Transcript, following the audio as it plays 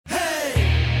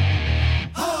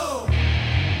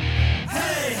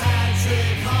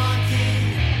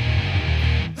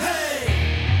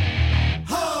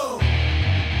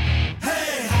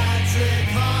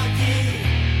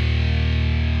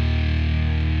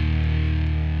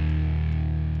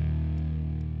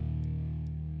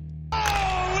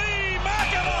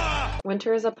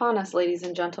Winter is upon us, ladies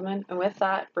and gentlemen, and with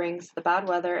that brings the bad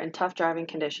weather and tough driving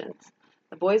conditions.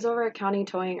 The boys over at County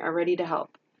Towing are ready to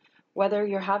help. Whether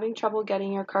you're having trouble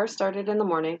getting your car started in the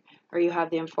morning or you have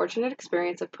the unfortunate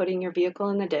experience of putting your vehicle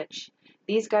in the ditch,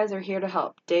 these guys are here to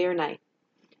help, day or night.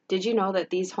 Did you know that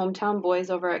these hometown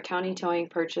boys over at County Towing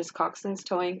purchased Coxson's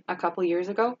Towing a couple years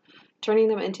ago, turning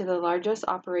them into the largest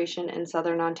operation in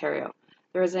southern Ontario?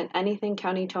 There isn't anything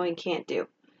County Towing can't do.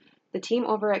 The team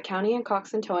over at County and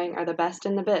Coxon Towing are the best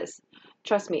in the biz.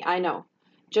 Trust me, I know.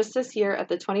 Just this year at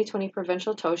the 2020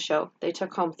 Provincial Tow Show, they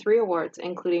took home 3 awards,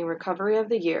 including Recovery of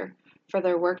the Year, for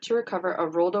their work to recover a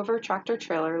rolled over tractor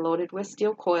trailer loaded with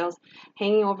steel coils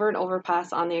hanging over an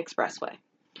overpass on the expressway.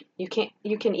 You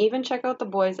can even check out the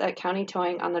boys at County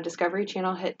Towing on the Discovery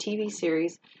Channel hit TV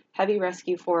series Heavy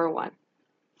Rescue 401.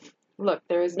 Look,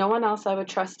 there is no one else I would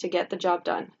trust to get the job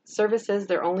done. Service is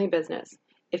their only business.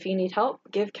 If you need help,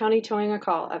 give County Towing a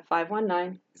call at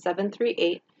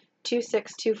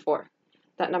 519-738-2624.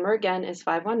 That number again is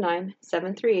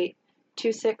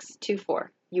 519-738-2624.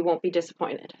 You won't be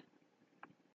disappointed.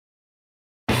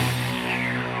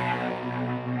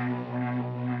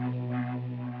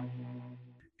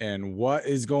 And what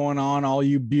is going on, all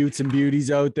you beauts and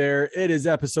beauties out there? It is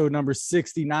episode number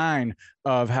 69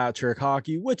 of Hat Trick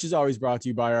Hockey, which is always brought to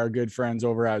you by our good friends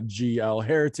over at GL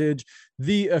Heritage,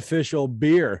 the official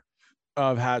beer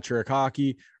of Hat Trick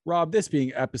Hockey. Rob, this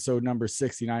being episode number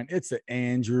 69, it's the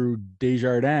Andrew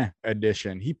Desjardins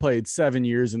edition. He played 7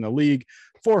 years in the league,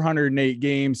 408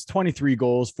 games, 23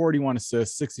 goals, 41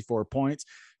 assists, 64 points.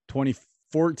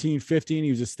 2014-15,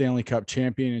 he was a Stanley Cup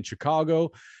champion in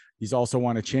Chicago. He's also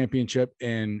won a championship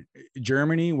in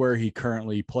Germany, where he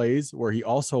currently plays, where he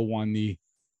also won the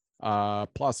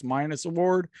plus minus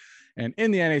award. And in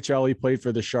the NHL, he played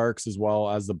for the Sharks as well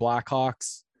as the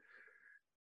Blackhawks.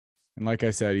 And like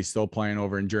I said, he's still playing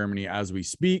over in Germany as we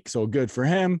speak. So good for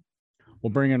him.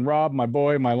 We'll bring in Rob, my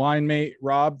boy, my line mate.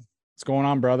 Rob, what's going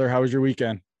on, brother? How was your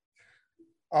weekend?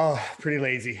 Oh, pretty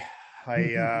lazy.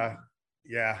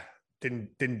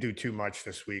 Didn't do too much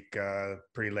this week.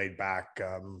 Pretty laid back.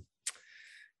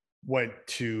 Went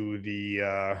to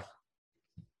the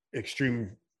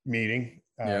extreme meeting,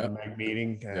 Meg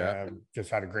meeting. Just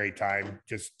had a great time.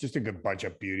 Just a good bunch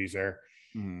of beauties there.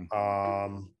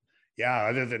 Other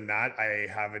than that, I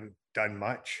haven't done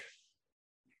much.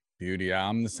 Beauty. Yeah,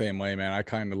 I'm the same way, man. I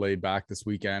kind of laid back this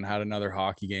weekend, had another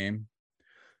hockey game.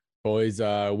 Boys,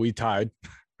 we tied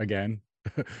again.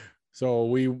 So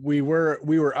we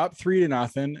were up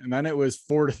 3-0, and then it was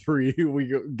 4-3.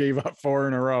 We gave up 4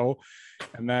 in a row.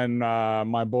 And then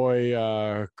my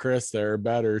boy Chris there,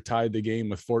 Better, tied the game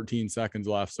with 14 seconds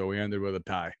left. So we ended with a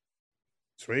tie.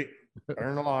 Sweet. Better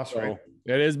than a loss, right?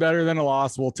 It is better than a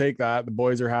loss. We'll take that. The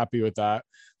boys are happy with that.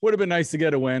 Would have been nice to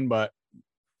get a win, but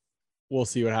we'll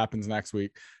see what happens next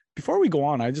week. Before we go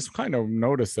on, I just kind of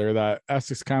noticed there that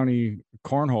Essex County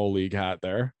Cornhole League hat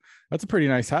there. That's a pretty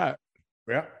nice hat.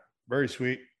 Yeah, very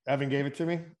sweet. Evan gave it to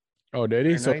me. Oh, did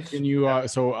he? Very so nice. Can you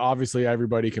so obviously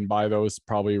everybody can buy those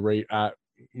probably right at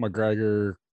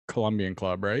McGregor Columbian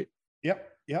Club, right? Yep.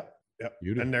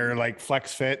 Beautiful. And they're like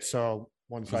flex fit, so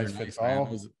one size fits all.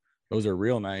 Those are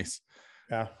real nice.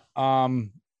 Yeah.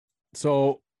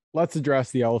 So let's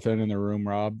address the elephant in the room,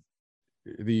 Rob.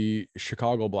 The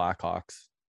Chicago Blackhawks.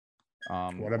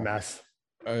 What a mess.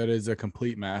 It is a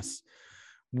complete mess.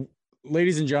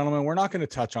 Ladies and gentlemen, we're not going to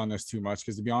touch on this too much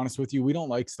because, to be honest with you, we don't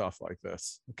like stuff like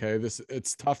this. Okay.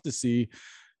 It's tough to see.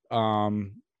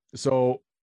 So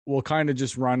we'll kind of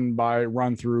just run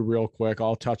through real quick.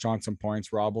 I'll touch on some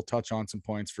points. Rob will touch on some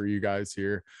points for you guys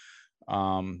here.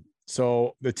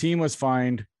 So the team was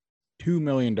fined $2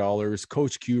 million.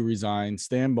 Coach Q resigned.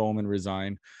 Stan Bowman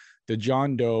resigned. The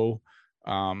John Doe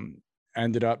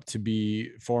ended up to be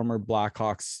former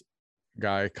Blackhawks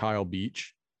guy Kyle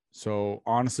Beach. So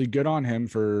honestly, good on him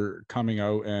for coming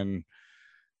out and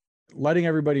letting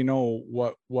everybody know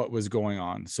what was going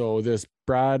on. So this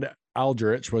Brad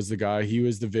Aldrich was the guy. He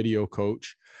was the video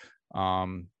coach.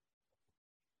 Like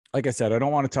I said, I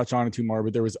don't want to touch on it too more,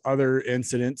 but there was other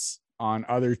incidents on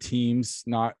other teams,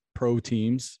 not pro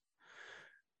teams,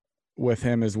 with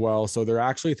him as well. So they're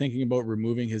actually thinking about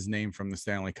removing his name from the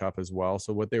Stanley Cup as well.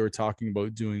 So what they were talking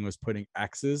about doing was putting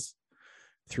X's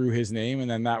through his name,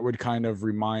 and then that would kind of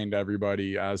remind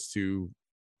everybody as to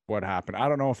what happened. I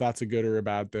don't know if that's a good or a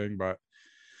bad thing, but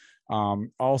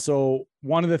also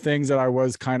one of the things that I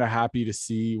was kind of happy to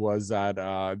see was that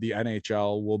the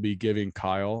NHL will be giving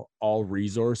Kyle all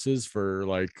resources for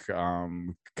like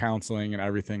counseling and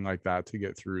everything like that to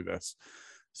get through this.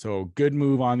 So good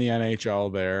move on the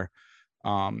NHL there.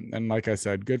 And like I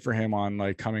said, good for him on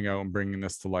like coming out and bringing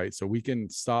this to light so we can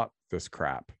stop this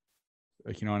crap.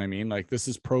 Like, you know what I mean? Like, this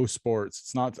is pro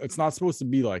sports. It's not supposed to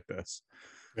be like this.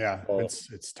 Yeah, So,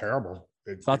 it's terrible.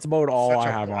 that's about all Such I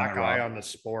a have on black it, eye Rob. on the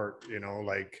sport,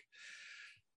 like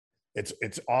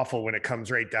it's awful when it comes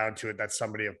right down to it that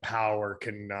somebody of power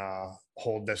can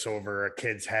hold this over a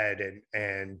kid's head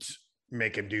and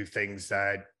make him do things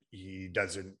that he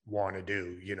doesn't want to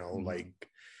do, like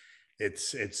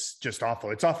it's just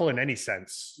awful. It's awful in any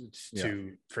sense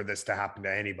for this to happen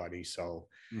to anybody. So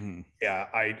yeah,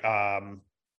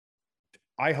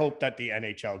 I hope that the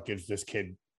NHL gives this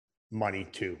kid money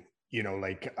too.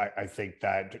 Like I think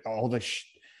that all the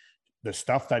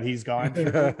stuff that he's gone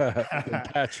through,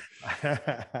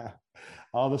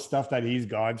 all the stuff that he's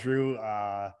gone through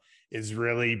has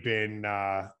really been,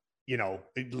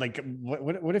 like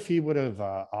what if he would have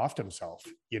offed himself,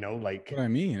 like what I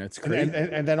mean, it's crazy.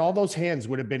 And then all those hands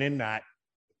would have been in that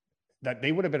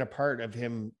they would have been a part of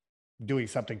him doing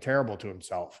something terrible to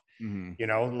himself,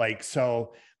 like,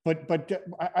 so, but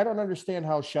I don't understand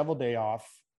how Cheveldayoff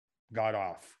got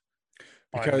off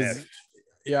because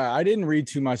yeah, I didn't read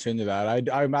too much into that.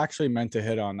 I'm actually meant to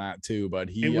hit on that too, but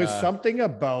it was something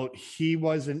about he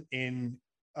wasn't in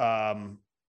a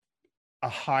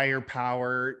higher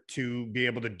power to be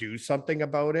able to do something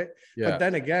about it. But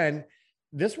then again,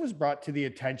 this was brought to the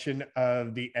attention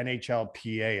of the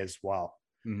NHLPA as well,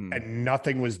 and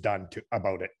nothing was done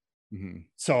about it.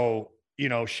 So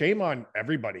shame on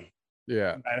everybody.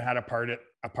 Yeah, that had a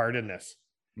part in this.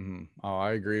 Oh,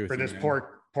 I agree with for you, this man.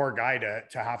 poor guy to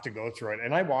have to go through it.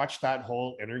 And I watched that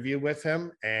whole interview with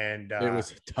him, and it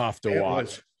was tough to watch. It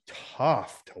was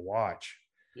tough to watch.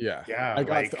 Yeah.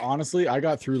 I honestly, I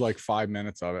got through like 5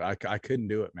 minutes of it. I couldn't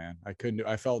do it, man.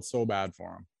 I felt so bad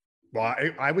for him. Well,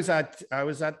 I was at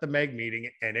the Meg meeting,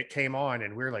 and it came on,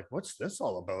 and we were like, what's this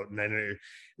all about? And then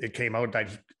it came out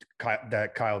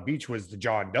that Kyle Beach was the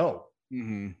John Doe.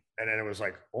 And then it was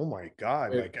like, oh my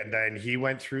God. And then he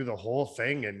went through the whole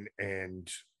thing, and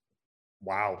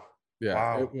wow. Yeah.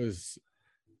 Wow. It was,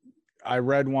 I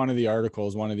read one of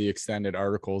the extended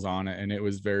articles on it, and it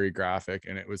was very graphic,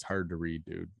 and it was hard to read,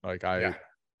 dude.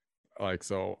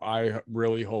 So I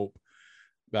really hope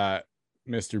that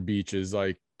Mr. Beach is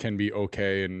can be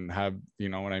okay and have, you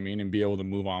know what I mean, and be able to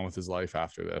move on with his life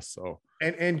after this. So,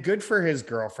 and good for his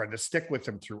girlfriend to stick with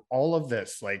him through all of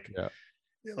this. Like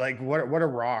what a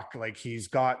rock. Like, he's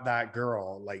got that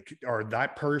girl, or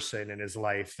that person in his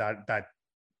life that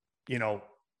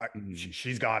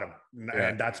she's got him,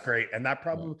 and that's great. And that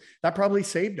probably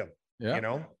saved him,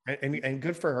 and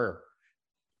good for her.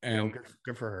 And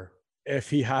good for her.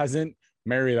 If he hasn't,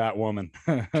 marry that woman.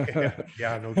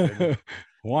 Yeah, no kidding.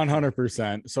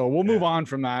 100%. So we'll move on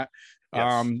from that.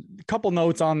 Yes. A couple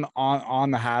notes on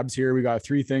the Habs here. We got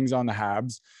 3 things on the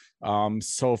Habs.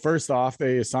 So first off,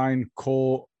 they assigned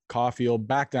Cole Caulfield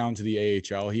back down to the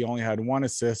AHL. He only had 1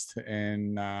 assist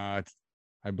in, I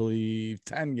believe,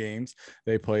 10 games.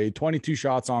 They played 22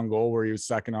 shots on goal, where he was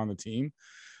second on the team.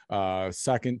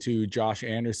 Second to Josh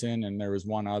Anderson, and there was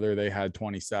one other. They had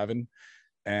 27.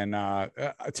 And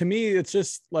to me, it's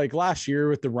just like last year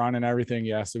with the run and everything.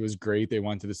 Yes, it was great. They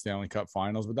went to the Stanley Cup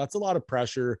Finals, but that's a lot of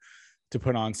pressure to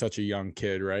put on such a young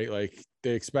kid, right? Like,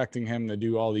 they're expecting him to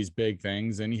do all these big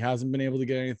things, and he hasn't been able to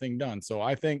get anything done. So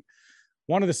I think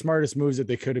one of the smartest moves that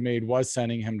they could have made was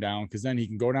sending him down, because then he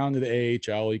can go down to the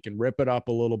AHL. He can rip it up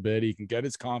a little bit. He can get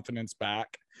his confidence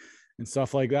back and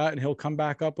stuff like that. And he'll come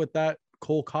back up with that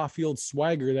Cole Caulfield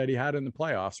swagger that he had in the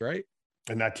playoffs, right?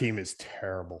 And that team is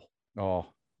terrible. Oh,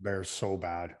 they're so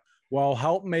bad. Well,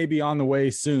 help may be on the way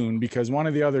soon, because one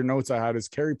of the other notes I had is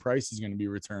Carey Price is going to be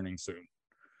returning soon.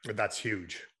 That's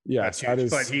huge. Yeah, that is.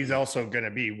 But he's also going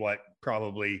to be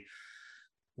probably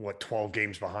 12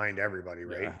 games behind everybody,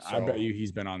 right? Yeah, so, I bet you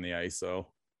he's been on the ice. So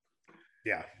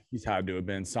yeah, he's had to have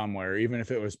been somewhere, even if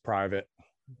it was private.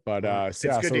 But it's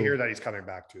good to hear that he's coming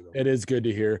back too, though. It is good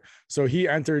to hear. So he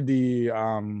entered the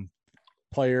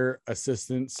player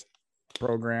assistance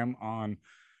program on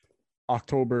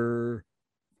October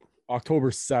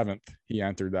 7th. He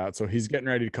entered that. So he's getting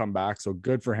ready to come back. So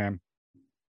good for him.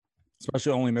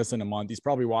 Especially only missing a month. He's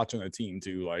probably watching the team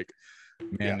too. Like,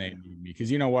 man, they need me.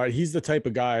 Because you know what? He's the type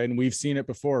of guy, and we've seen it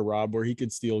before, Rob, where he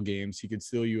could steal games. He could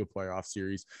steal you a playoff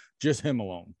series, just him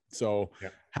alone. So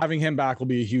having him back will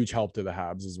be a huge help to the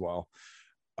Habs as well.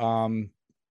 One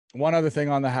other thing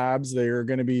on the Habs, they're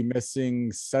going to be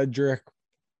missing Cedric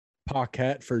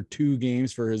Paquette for 2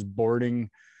 games for his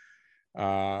boarding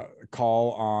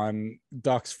call on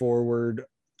Ducks forward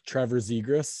Trevor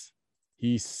Zegras.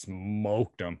 He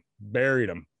smoked him, buried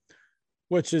him,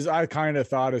 which is, I kind of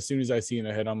thought as soon as I seen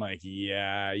the hit, I'm like,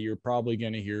 yeah, you're probably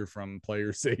going to hear from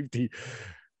player safety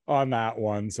on that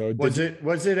one. So was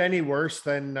it any worse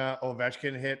than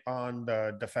Ovechkin hit on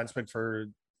the defenseman for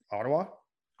Ottawa?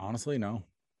 Honestly, no.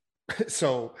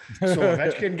 So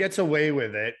Ovechkin gets away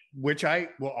with it, which I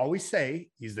will always say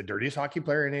he's the dirtiest hockey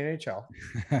player in the NHL.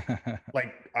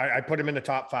 Like I put him in the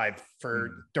top 5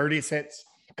 for dirtiest hits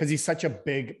because he's such a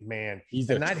big man.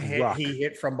 And that hit he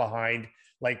hit from behind,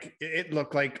 like it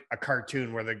looked like a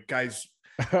cartoon where the guy's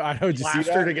I know,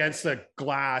 plastered against the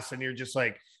glass, and you're just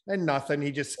like, and nothing.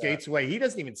 He just skates away. He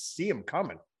doesn't even see him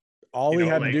coming. All he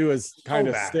had to do is kind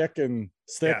of stick and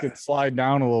slide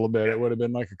down a little bit. It would have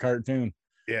been like a cartoon.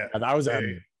 Yeah, that was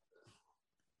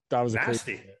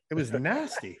nasty. It was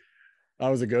nasty. That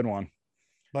was a good one.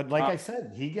 But like I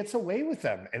said, he gets away with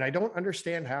them, and I don't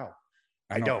understand how.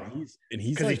 I don't. He's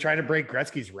because he's trying to break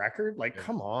Gretzky's record. Like,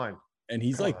 come on. And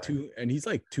he's like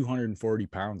 240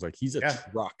 pounds. Like he's a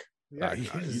truck. Yeah,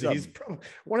 he's probably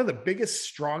one of the biggest,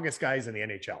 strongest guys in the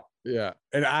NHL. Yeah,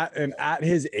 and at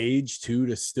his age too,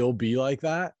 to still be like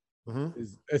that,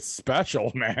 it's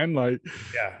special, man. Like,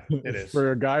 yeah, it is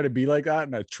for a guy to be like that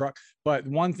in a truck. But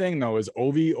one thing though is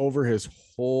Ovi over his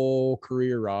whole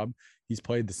career, Rob, he's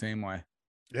played the same way.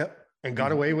 Yep, and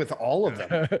got away with all of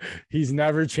them. He's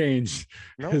never changed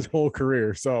his whole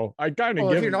career. So I kind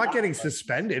of if you're not getting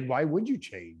suspended, why would you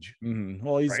change?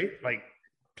 Well, he's right, like.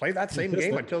 Play that same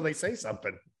game until they say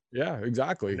something. Yeah,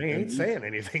 exactly. They ain't saying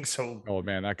anything. So, oh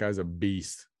man, that guy's a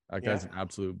beast. That guy's an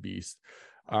absolute beast.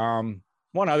 One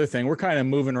other thing, we're kind of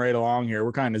moving right along here.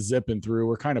 We're kind of zipping through.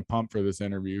 We're kind of pumped for this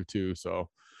interview too. So,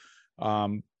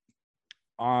 on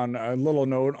a little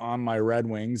note on my Red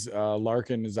Wings,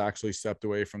 Larkin has actually stepped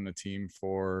away from the team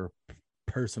for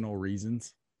personal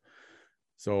reasons.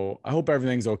 So I hope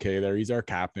everything's okay there. He's our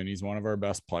captain. He's one of our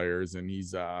best players, and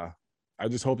he's I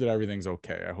just hope that everything's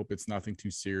okay. I hope it's nothing too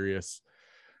serious.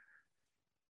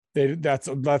 That's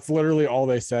literally all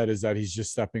they said, is that he's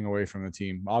just stepping away from the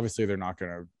team. Obviously, they're not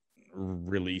going to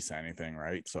release anything,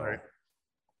 right? So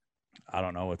I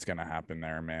don't know what's going to happen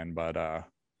there, man. But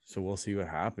so we'll see what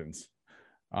happens.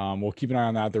 We'll keep an eye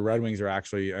on that. The Red Wings are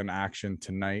actually in action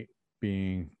tonight,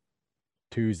 being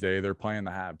Tuesday. They're playing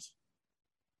the Habs.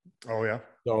 Oh yeah.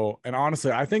 So, and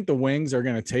honestly, I think the Wings are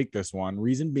going to take this one.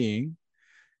 Reason being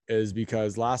is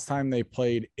because last time they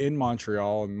played in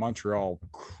Montreal, and Montreal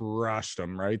crushed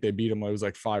them, right? They beat them. It was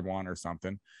like 5-1 or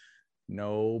something.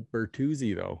 No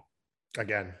Bertuzzi though.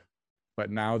 Again. But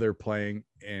now they're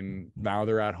now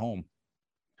they're at home.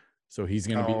 So he's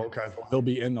going to he'll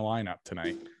be in the lineup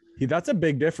tonight. That's a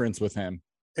big difference with him.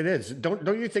 It is. Don't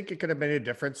you think it could have made a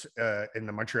difference in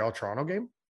the Montreal-Toronto game?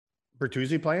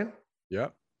 Bertuzzi playing? Yeah.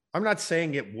 I'm not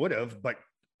saying it would have, but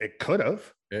it could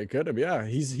have. It could have. Yeah.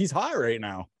 He's hot right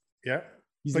now. Yeah.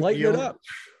 He's lighting it up.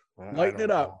 Lighting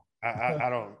it up. I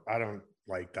don't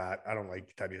like that. I don't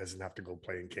like that he doesn't have to go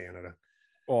play in Canada.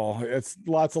 Well, it's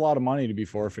a lot of money to be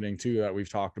forfeiting too, that we've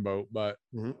talked about, but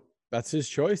that's his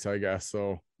choice, I guess.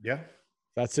 So yeah,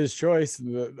 that's his choice.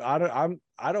 I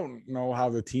don't know how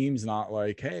the team's not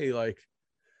like, hey, like,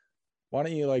 why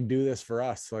don't you like do this for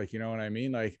us? Like, you know what I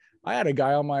mean? Like, I had a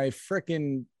guy on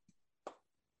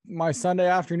my Sunday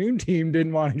afternoon team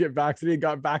didn't want to get vaccinated,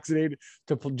 got vaccinated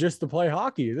just to play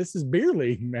hockey. This is beer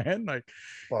league, man. Like,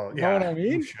 well, you know what I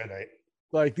mean?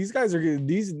 Like, these guys are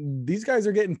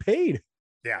getting paid.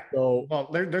 Yeah. So, well,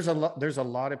 there's a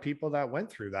lot of people that went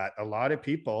through that. A lot of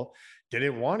people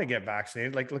didn't want to get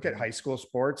vaccinated. Like, look at high school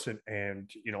sports and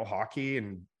you know, hockey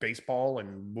and baseball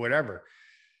and whatever.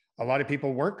 A lot of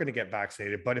people weren't going to get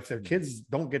vaccinated, but if their kids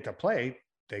don't get to play,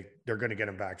 they're going to get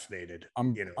them vaccinated.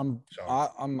 I'm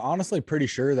honestly pretty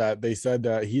sure that they said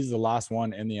that he's the last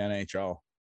one in the NHL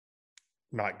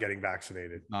not getting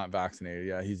vaccinated. Not vaccinated.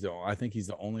 Yeah, I think he's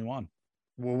the only one.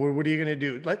 Well, what are you going to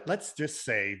do? Let's just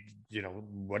say, you know,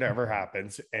 whatever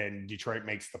happens and Detroit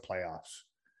makes the playoffs.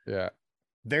 Yeah.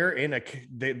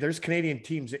 There's Canadian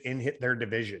teams in their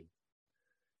division.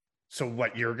 So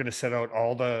what, you're going to set out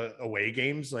all the away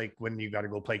games, like when you got to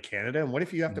go play Canada? And what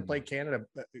if you have to play Canada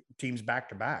teams back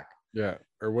to back? Yeah.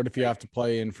 Or what if you have to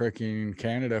play in freaking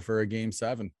Canada for a game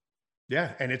 7?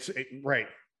 Yeah. And right.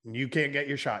 You can't get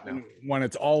your shot now. When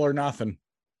it's all or nothing.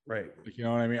 Right. You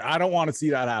know what I mean? I don't want to see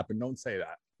that happen. Don't say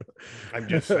that. I'm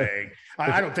just saying,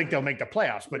 I don't think they'll make the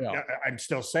playoffs, but yeah. I'm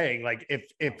still saying, like,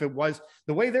 if it was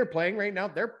the way they're playing right now,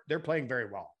 they're playing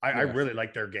very well. I really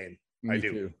like their game. Me I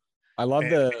do. Too. I love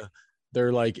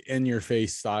their like in your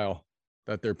face style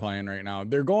that they're playing right now.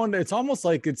 It's almost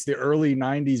like it's the early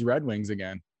 90s Red Wings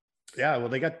again. Yeah. Well,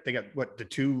 they got what, the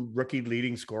 2 rookie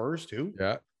leading scorers too?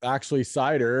 Yeah. Actually,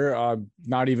 Seider,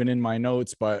 not even in my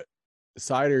notes, but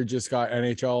Seider just got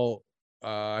NHL.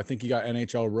 I think he got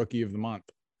NHL Rookie of the Month.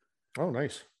 Oh,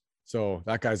 nice. So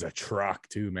that guy's a truck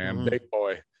too, man. Mhm.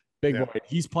 Big Yeah. boy.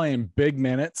 He's playing big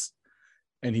minutes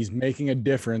and he's making a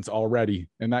difference already.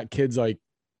 And that kid's like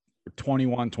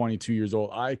 21, 22 years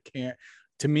old.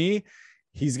 To me,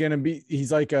 he's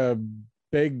like a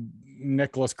big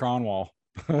Nicholas Cronwall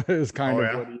is kind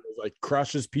of what he is, like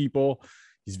crushes people.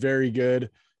 He's very good.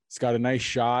 He's got a nice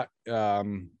shot.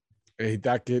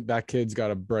 That kid's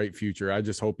got a bright future. I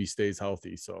just hope he stays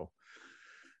healthy. So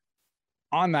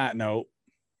on that note,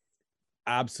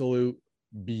 absolute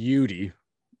beauty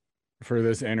for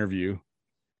this interview.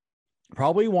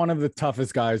 Probably one of the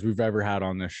toughest guys we've ever had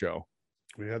on this show.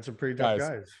 We had some pretty tough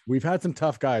guys. We've had some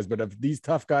tough guys, but if these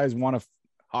tough guys won a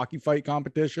hockey fight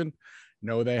competition,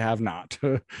 no, they have not.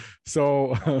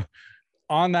 So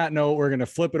on that note, we're going to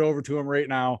flip it over to him right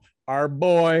now. Our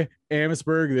boy,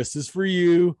 Amherstburg, this is for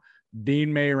you, Dean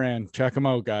Mayran. Check him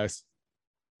out, guys.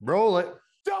 Roll it.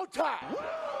 Don't time.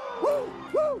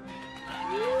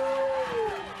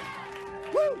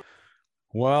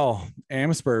 Well,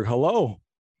 Amherstburg, hello.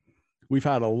 We've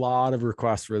had a lot of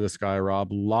requests for this guy, Rob.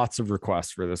 Lots of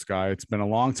requests for this guy. It's been a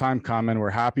long time coming. We're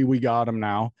happy we got him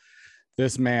now.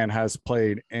 This man has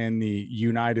played in the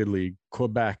United League,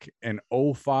 Quebec in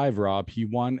 05, Rob. He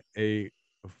won a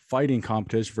fighting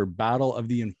competition for Battle of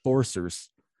the Enforcers.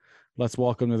 Let's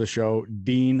welcome to the show,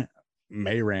 Dean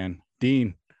Mayran.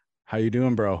 Dean, how you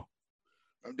doing, bro?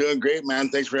 I'm doing great, man.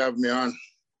 Thanks for having me on.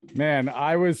 Man,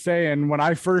 I was saying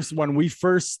when we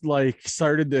first like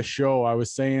started this show, I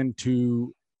was saying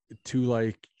to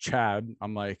like Chad,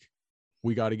 I'm like,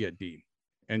 we got to get Dean.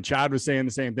 And Chad was saying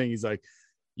the same thing. He's like,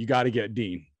 you got to get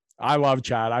Dean. I love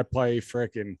Chad. I play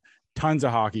freaking tons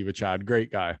of hockey with Chad.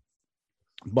 Great guy.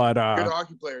 But good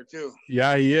hockey player too.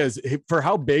 Yeah, he is. For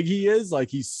how big he is, like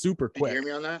he's super quick. Can you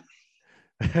hear me on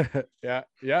that?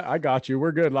 Yeah, I got you.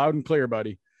 We're good, loud and clear,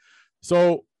 buddy.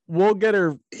 So we'll get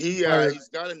her. He's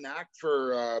got a knack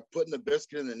for putting the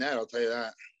biscuit in the net. I'll tell you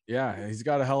that. Yeah, he's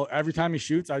got a hell. Every time he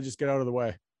shoots, I just get out of the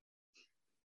way.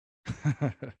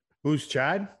 Who's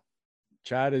Chad?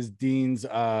 Chad is Dean's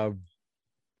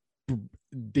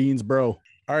bro.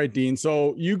 All right, Dean.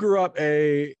 So you grew up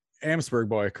a Amherstburg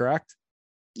boy, correct?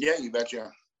 Yeah, you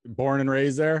betcha. Born and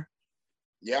raised there?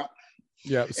 Yeah.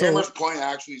 Yeah. So Amherst Point,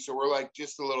 actually. So we're like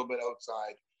just a little bit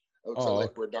outside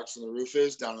like where Ducks on the Roof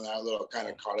is, down in that little kind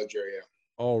of cottage area.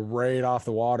 Oh, right off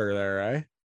the water there, eh?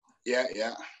 Yeah,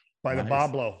 yeah. By the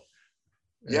Boblo.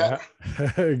 Yeah.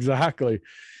 Exactly.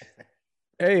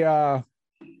 Hey,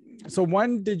 so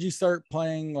when did you start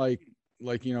playing like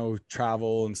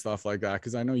travel and stuff like that?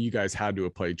 Because I know you guys had to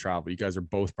have played travel. You guys are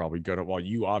both probably good at. Well,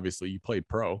 you played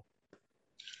pro.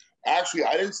 Actually,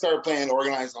 I didn't start playing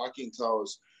organized hockey until I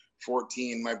was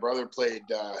 14. My brother played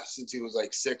since he was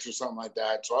like 6 or something like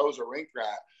that. So I was a rink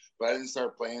rat, but I didn't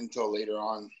start playing until later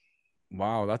on.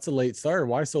 Wow, that's a late start.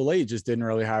 Why so late? Just didn't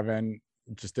really want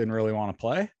to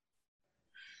play?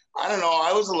 I don't know.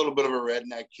 I was a little bit of a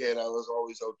redneck kid. I was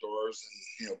always outdoors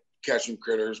and, catching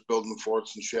critters, building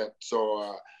forts and shit.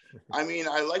 So, I mean,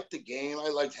 I liked the game. I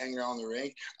liked hanging around the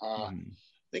rink. I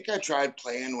think I tried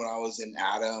playing when I was in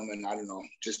Adam, and I don't know,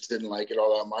 just didn't like it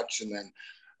all that much. And then,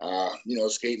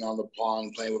 skating on the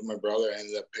pond, playing with my brother, I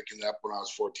ended up picking it up when I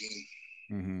was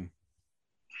 14.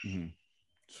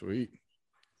 Sweet.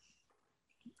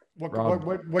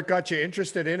 What got you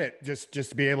interested in it? Just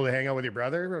to be able to hang out with your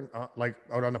brother, like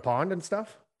out on the pond and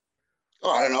stuff? Oh,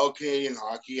 I don't know. Canadian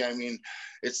hockey. I mean,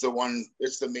 it's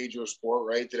the major sport,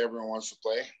 right, that everyone wants to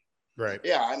play. Right.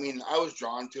 Yeah. I mean, I was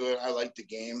drawn to it. I liked the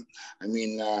game. I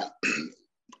mean,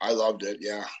 I loved it.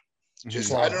 Yeah.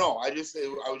 Just, I don't know. I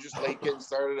was just late getting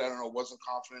started. I don't know. Wasn't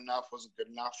confident enough. Wasn't good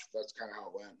enough. That's kind of how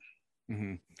it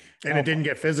went. And it didn't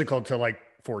get physical till like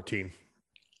 14.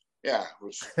 Yeah. It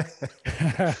was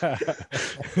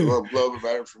a little bit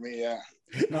better for me. Yeah.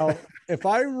 Now, if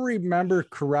I remember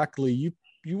correctly,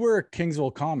 you were a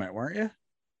Kingsville Comet, weren't you?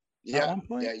 Yeah.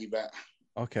 Yeah, you bet.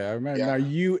 Okay. I remember. Yeah. Now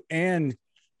you and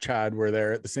Chad were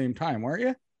there at the same time, weren't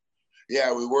you?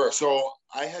 Yeah, we were. So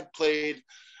I played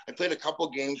a couple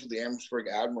games with the Amherstburg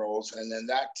Admirals, and then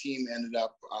that team ended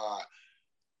up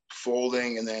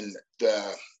folding, and then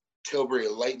the Tilbury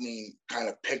Lightning kind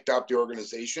of picked up the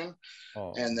organization.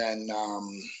 And then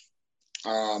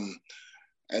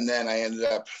I ended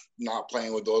up not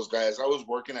playing with those guys. I was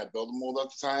working at Build a Mold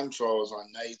at the time, so I was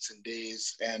on nights and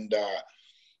days, and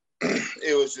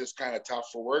it was just kind of tough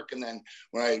for work. And then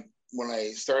when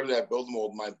I started at Build a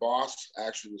Mold, my boss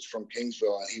actually was from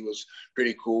Kingsville, and he was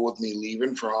pretty cool with me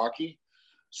leaving for hockey.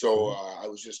 So I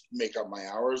was just make up my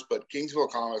hours. But Kingsville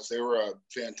Comets, they were a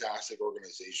fantastic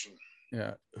organization.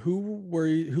 Yeah. Who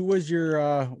was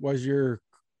your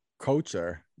coach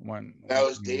there? When That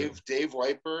was Dave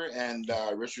Wiper and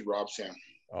Richard Robson.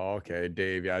 Oh, okay,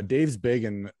 Dave. Yeah, Dave's big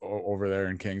over there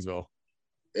in Kingsville.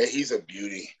 Yeah, he's a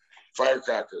beauty,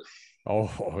 firecracker.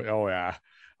 Oh yeah.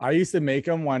 I used to make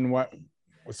him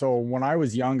so when I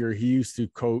was younger, he used to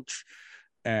coach,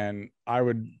 and I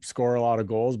would score a lot of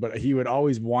goals, but he would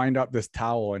always wind up this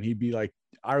towel, and he'd be like,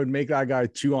 I would make that guy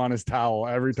chew on his towel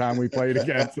every time we played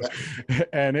against him.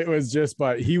 And it was just,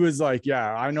 but he was like,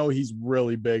 yeah, I know he's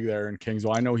really big there in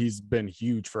Kingsville. I know he's been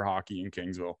huge for hockey in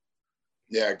Kingsville.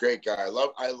 Yeah, great guy. I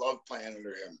love playing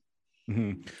under him.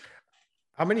 Mm-hmm.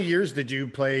 How many years did you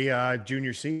play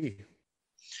Junior C?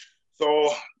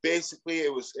 So basically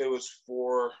it was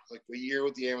for like a year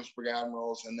with the Amherstburg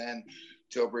Admirals, and then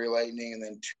Tilbury Lightning, and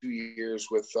then 2 years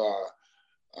with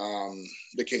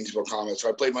the Kingsville Comets. So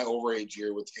I played my overage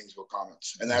year with the Kingsville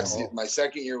Comets, and that's my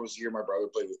second year was the year my brother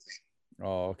played with me.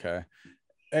 Oh, okay.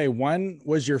 Hey, when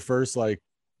was your first like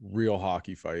real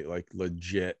hockey fight, like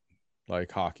legit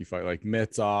like hockey fight, like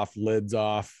mitts off, lids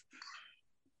off?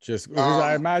 Just because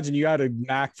I imagine you had a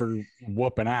knack for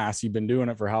whooping ass. You've been doing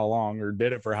it for how long, or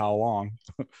did it for how long?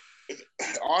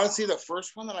 Honestly, the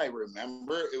first one that I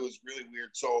remember, it was really weird.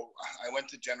 So I went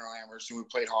to General Amherst, and we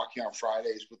played hockey on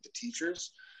Fridays with the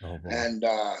teachers. And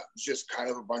just kind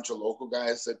of a bunch of local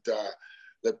guys that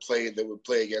would play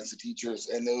against the teachers.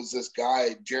 And there was this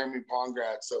guy, Jeremy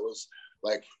Pongratz, that was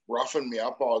like roughing me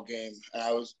up all game. And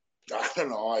I don't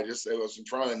know, it was in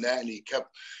front of the net, and he kept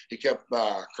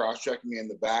cross-checking me in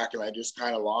the back, and I just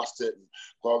kind of lost it, and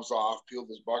gloves off, peeled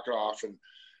his bucket off,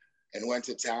 and went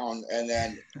to town. And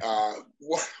then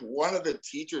one of the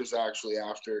teachers actually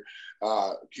after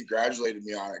congratulated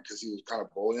me on it, because he was kind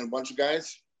of bullying a bunch of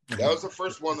guys. That was the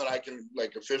first one that I can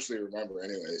like officially remember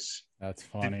anyways. That's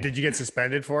funny. Did you get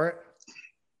suspended for it?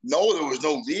 No, there was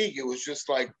no league. It was just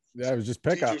like, yeah, it was just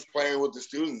pickup. Teachers playing with the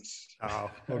students. Oh,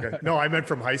 okay. No, I meant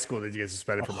from high school. Did you get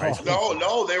suspended from high school?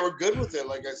 No, they were good with it.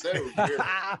 Like I said, it was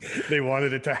weird. They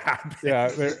wanted it to happen.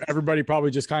 Yeah, everybody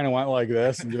probably just kind of went like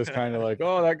this and just kind of like,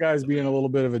 oh, that guy's being a little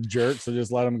bit of a jerk, so just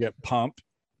let him get pumped.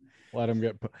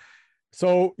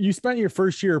 So you spent your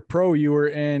first year pro. You were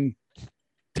in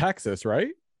Texas,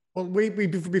 right? Well, we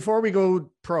before we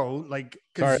go pro, like,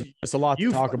 sorry, it's a lot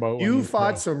to talk about. You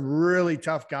fought some really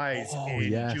tough guys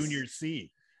in Junior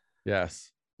C.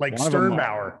 Yes, like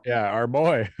Sternbauer. Yeah, our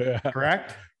boy.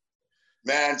 Correct.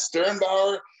 Man,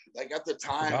 Sternbauer. Like at the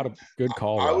time, not a good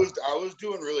call. I was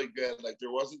doing really good. Like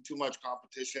there wasn't too much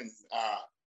competition.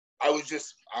 I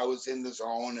was in the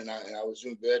zone, and I was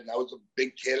doing good. And I was a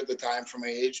big kid at the time for my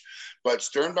age, but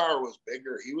Sternbauer was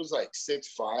bigger. He was like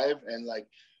 6'5", and like.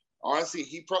 Honestly,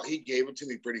 he gave it to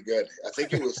me pretty good. I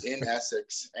think it was in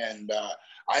Essex, and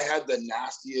I had the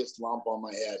nastiest lump on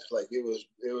my head. Like it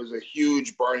was a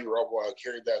huge Barney Rubble. I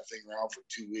carried that thing around for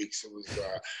 2 weeks. It was,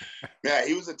 yeah,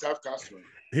 he was a tough customer.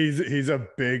 He's a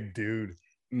big dude.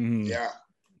 Mm-hmm.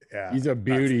 Yeah, he's a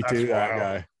beauty too, that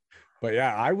guy. But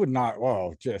yeah, I would not.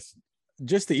 Well,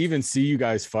 just to even see you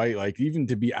guys fight, like even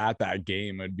to be at that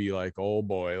game, it'd be like, oh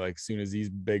boy, like as soon as these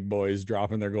big boys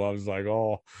dropping their gloves, like,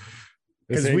 oh.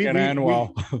 Because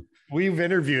we've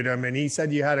interviewed him, and he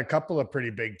said you had a couple of pretty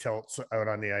big tilts out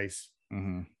on the ice.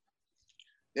 Mm-hmm.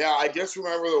 Yeah, I just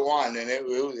remember the one, and it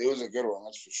was a good one,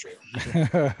 that's for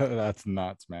sure. That's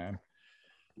nuts, man.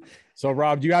 So,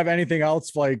 Rob, do you have anything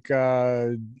else like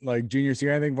Junior C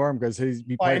or anything for him? Because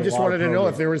I just wanted to know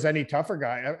if there was any tougher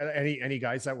any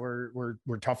guys that were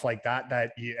tough like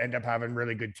that you end up having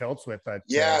really good tilts with. That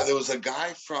there was a guy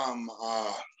from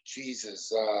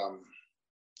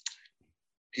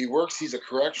he's a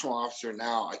correctional officer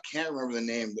now. I can't remember the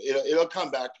name, but it'll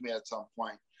come back to me at some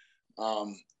point.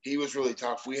 He was really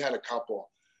tough. We had a couple.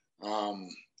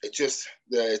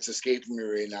 It's escaping me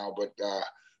right now, but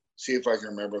see if I can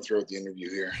remember throughout the interview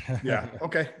here. Yeah.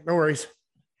 Okay. No worries.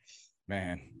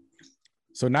 Man.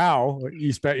 So now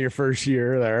you spent your first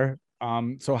year there.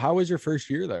 So how was your first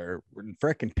year there? In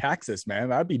frickin' Texas, man.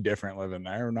 That'd be different living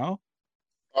there, no?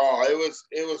 Oh,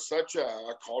 it was such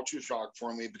a culture shock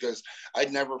for me, because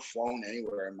I'd never flown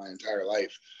anywhere in my entire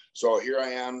life. So here I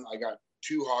am. I got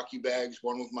 2 hockey bags,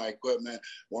 one with my equipment,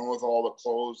 one with all the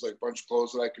clothes, like a bunch of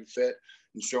clothes that I could fit.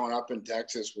 And showing up in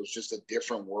Texas was just a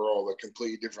different world, a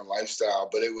completely different lifestyle.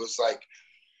 But it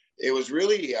was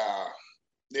really,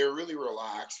 they were really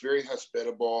relaxed, very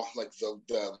hospitable. Like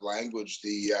the language,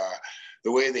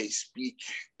 the way they speak,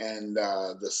 and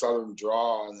the Southern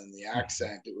drawl, and then the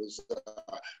accent. It was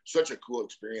such a cool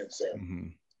experience there. Mm-hmm.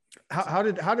 How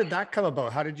did that come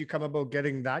about? How did you come about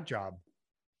getting that job?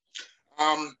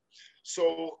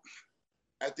 So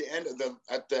at the end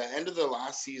of the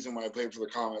last season, when I played for the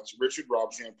Comets, Richard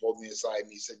Robson pulled me aside,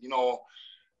 and he said,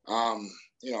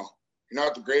 You know, you're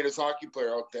not the greatest hockey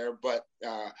player out there, but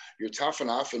you're tough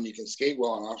enough and you can skate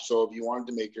well enough. So if you wanted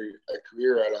to make a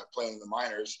career out of playing in the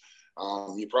minors,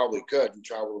 you probably could and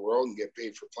travel the world and get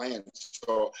paid for playing.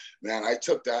 So, man, I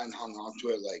took that and hung on to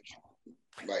it like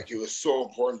it was so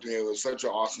important to me. It was such an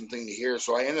awesome thing to hear.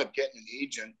 So I ended up getting an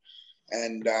agent,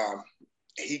 and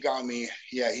he got me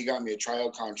a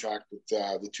tryout contract with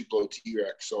the Tupelo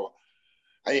T-Rex. So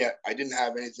I didn't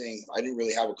have anything. I didn't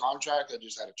really have a contract. I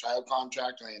just had a tryout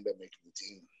contract, and I ended up making the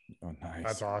team. Oh, nice.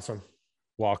 That's awesome.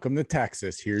 Welcome to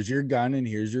Texas. Here's your gun and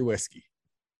here's your whiskey.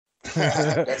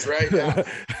 That's right. Yeah.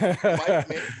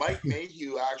 Mike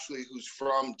Mayhew, actually, who's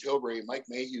from Tilbury. Mike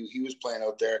Mayhew, he was playing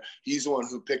out there. He's the one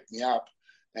who picked me up.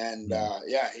 And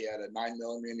he had a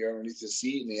 9mm underneath his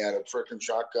seat, and he had a freaking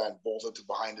shotgun bolted to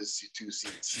behind his 2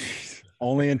 seats.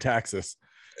 Only in Texas.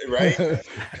 Right?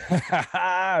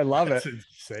 I love it. That's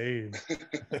insane.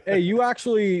 Hey, you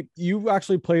actually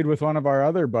played with one of our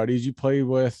other buddies. You played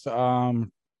with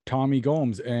Tommy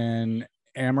Gomes in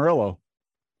Amarillo.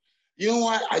 You know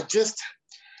what? I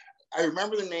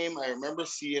remember the name. I remember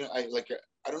seeing. I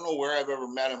don't know where I've ever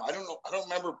met him. I don't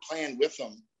remember playing with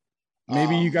him.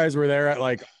 Maybe you guys were there at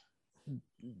like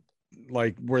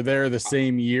were there the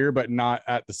same year, but not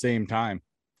at the same time.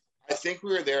 I think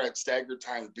we were there at staggered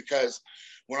times, because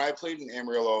when I played in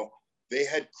Amarillo, they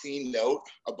had cleaned out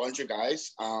a bunch of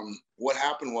guys. What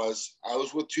happened was I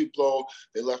was with Tupelo.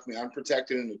 They left me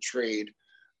unprotected in a trade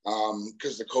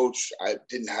because the coach, I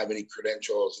didn't have any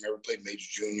credentials, never played major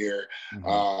junior.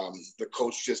 Mm-hmm. The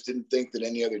coach just didn't think that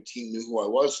any other team knew who I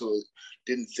was, so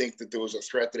didn't think that there was a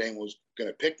threat that anyone was going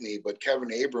to pick me. But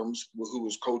Kevin Abrams, who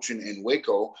was coaching in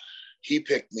Waco, he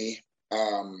picked me.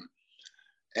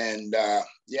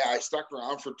 I stuck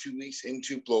around for 2 weeks in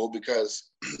Tupelo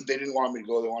because they didn't want me to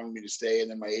go. They wanted me to stay. And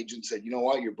then my agent said, you know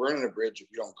what, you're burning a bridge if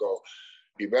you don't go.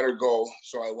 You better go.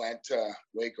 So I went to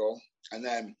Waco, and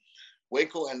then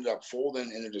Waco ended up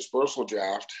folding in a dispersal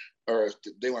draft, or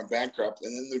they went bankrupt.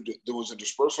 And then there was a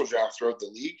dispersal draft throughout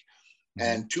the league,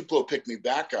 and Tupelo picked me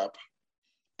back up.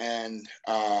 And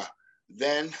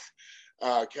then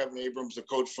Kevin Abrams, the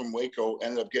coach from Waco,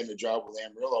 ended up getting a job with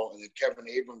Amarillo, and then Kevin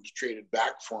Abrams traded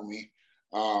back for me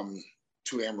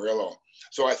to Amarillo.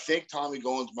 So I think Tommy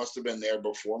Goins must have been there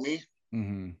before me.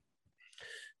 Mm-hmm.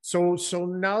 So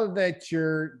now that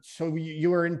you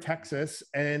were in Texas,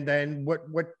 and then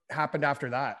what happened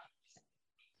after that?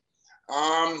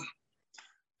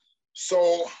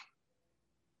 So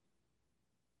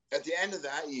at the end of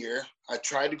that year, I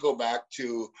tried to go back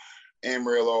to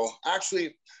Amarillo.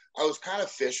 Actually, I was kind of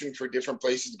fishing for different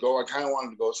places to go. I kind of wanted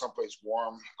to go someplace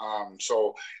warm.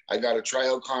 So I got a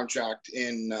tryout contract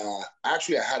in,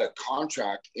 actually I had a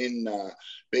contract in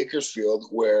Bakersfield,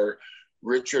 where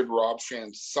Richard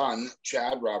Robshan's son,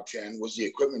 Chad Robshan, was the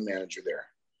equipment manager there.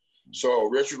 So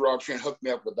Richard Robshan hooked me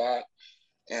up with that.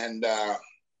 And I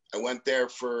went there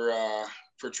for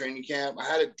training camp. I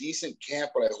had a decent camp,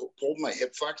 but I pulled my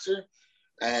hip flexor,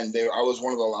 and I was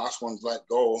one of the last ones let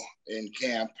go in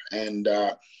camp, and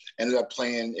ended up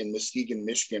playing in Muskegon,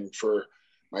 Michigan for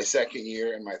my second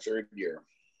year and my third year.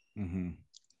 Mm-hmm.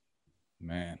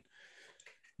 Man,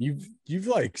 you've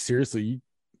like seriously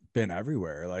been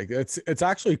everywhere. Like it's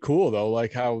actually cool though.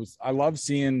 Like how I love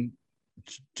seeing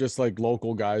just like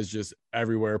local guys just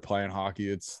everywhere playing hockey.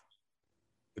 It's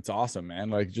awesome,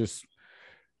 man. Like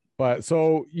but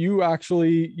so you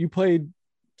played,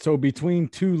 so between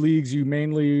two leagues, you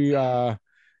mainly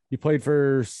you played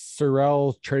for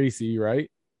Sorel Tracy,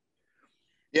 right?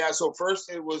 Yeah. So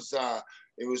first it was the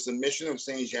Mission of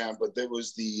Saint Jean, but there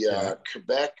was the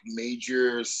Quebec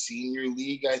Major Senior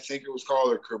League, I think it was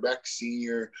called, or Quebec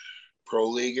Senior Pro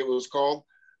League, it was called,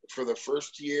 for the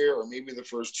first year or maybe the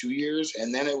first 2 years,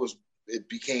 and then it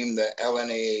became the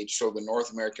LNAH, so the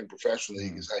North American Professional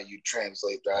League is how you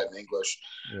translate that in English.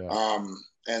 Yeah.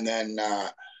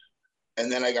 And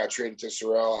then I got traded to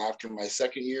Sorel after my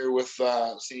second year with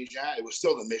Saint Jean. It was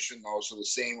still the Mission, though, so the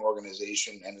same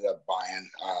organization ended up buying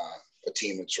a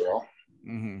team at Sorel.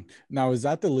 Mm-hmm. Now, is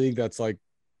that the league that's like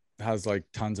has like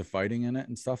tons of fighting in it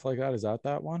and stuff like that? Is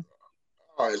that one?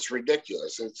 Oh, it's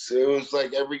ridiculous. It was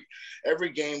like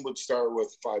every game would start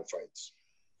with 5 fights.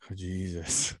 Oh,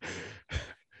 Jesus.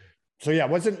 So yeah,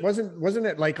 wasn't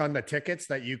it like on the tickets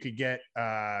that you could get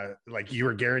like you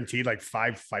were guaranteed like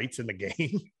 5 fights in the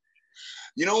game?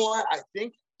 You know what? I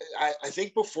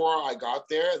think before I got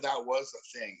there, that was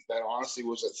a thing. That honestly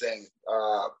was a thing.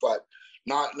 But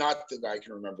not that I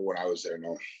can remember when I was there.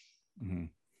 No. Mm-hmm.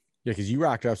 Yeah, because you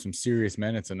racked up some serious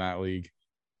minutes in that league.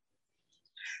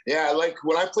 Yeah, like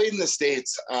when I played in the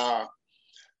States, my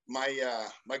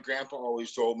grandpa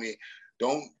always told me,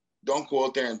 don't don't go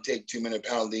out there and take 2-minute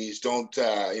penalties. Don't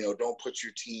don't put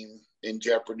your team in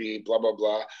jeopardy, blah, blah,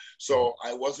 blah. So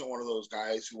I wasn't one of those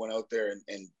guys who went out there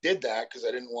and did that because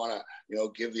I didn't want to,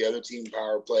 give the other team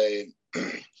power play.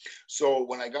 So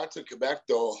when I got to Quebec,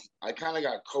 though, I kind of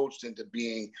got coached into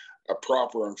being a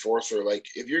proper enforcer. Like,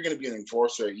 if you're going to be an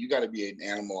enforcer, you got to be an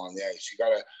animal on the ice.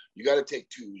 You got to take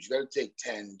twos. You got to take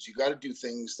tens. You got to do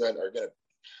things that are going to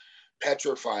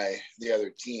petrify the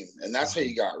other team. And that's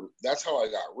that's how I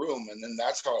got room. And then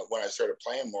that's how, when I started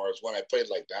playing more, is when I played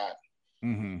like that.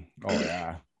 Mm-hmm. Oh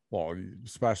yeah. Well,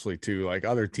 especially too, like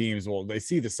other teams, well, they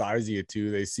see the size of you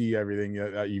too. They see everything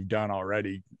that you've done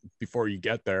already before you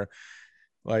get there.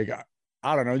 Like,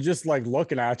 I don't know, just like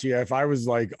looking at you, if I was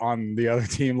like on the other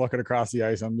team looking across the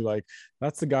ice, I'd be like,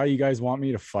 that's the guy you guys want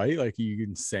me to fight? Like, are you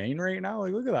insane right now?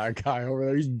 Like, look at that guy over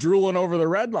there. He's drooling over the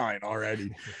red line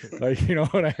already. Like, you know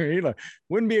what I mean? Like,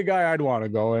 wouldn't be a guy I'd want to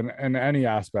go in any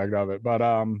aspect of it. But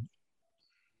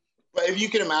if you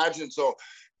can imagine, so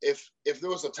if there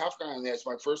was a tough guy on the ice,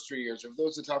 my first 3 years, if there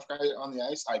was a tough guy on the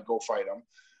ice, I'd go fight him.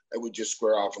 I would just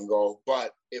square off and go.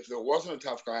 But if there wasn't a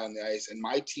tough guy on the ice and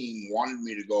my team wanted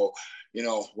me to go,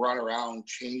 run around,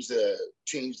 change the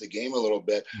game a little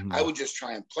bit, I would just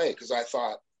try and play, because I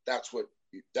thought that's what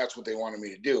they wanted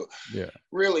me to do. Yeah.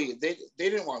 Really, they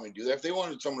didn't want me to do that. If they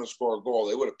wanted someone to score a goal,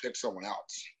 they would have picked someone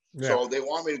else. Yeah. So they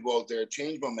want me to go out there,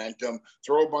 change momentum,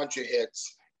 throw a bunch of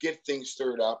hits, get things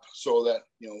stirred up so that,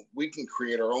 we can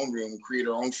create our own room, create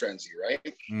our own frenzy,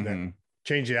 right? Mm-hmm.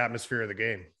 Change the atmosphere of the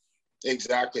game.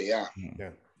 Exactly. Yeah. Yeah.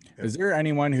 Is there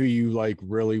anyone who you like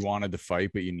really wanted to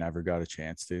fight, but you never got a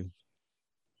chance to?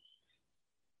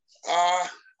 I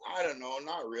don't know.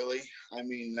 Not really. I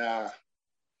mean, I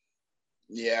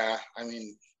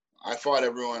fought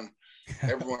everyone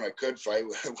I could fight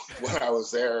when I was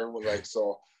there.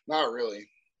 So not really.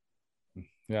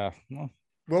 Yeah.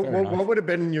 Well, what would have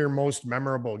been your most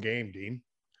memorable game, Dean?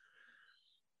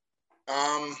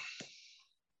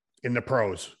 In the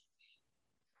pros.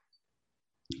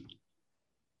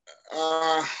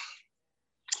 I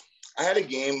had a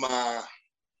game. I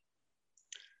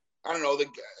don't know,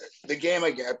 the game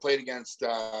I played against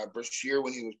Brashear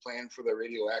when he was playing for the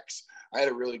Radio X. I had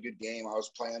a really good game. I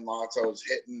was playing lots. I was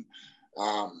hitting.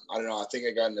 I don't know. I think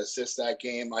I got an assist that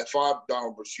game. I fought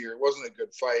Donald Brashear. It wasn't a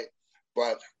good fight,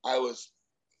 but I was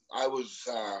at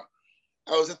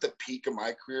the peak of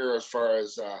my career as far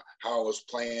as how I was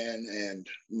playing and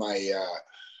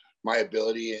my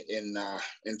ability in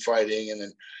fighting, and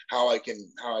then how I can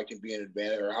be an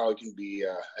advantage, or how I can be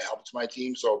a help to my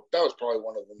team. So that was probably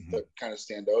one of them that kind of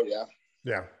stand out. Yeah.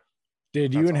 Yeah.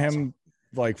 Did you and him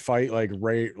like fight like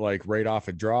right off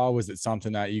a draw? Was it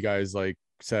something that you guys like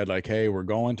said like, hey, we're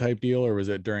going type deal, or was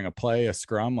it during a play, a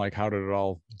scrum? Like, how did it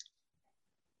all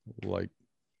like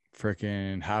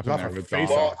freaking happen there with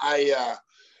Donald? Well, I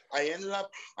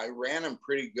ran him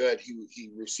pretty good.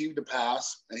 He received a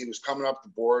pass and he was coming up the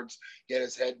boards, he had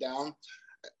his head down,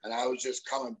 and I was just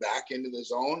coming back into the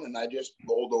zone, and I just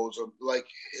bulldozed him. Like,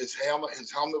 his helmet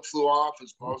flew off,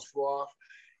 his gloves flew off,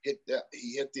 he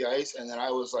hit the ice, and then I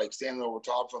was like standing over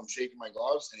top of him shaking my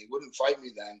gloves, and he wouldn't fight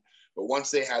me then. But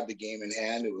once they had the game in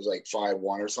hand, it was like 5-1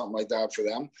 or something like that for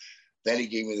them. Then he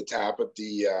gave me the tap at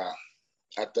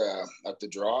the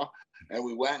draw. And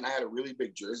we went, and I had a really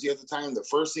big jersey at the time. The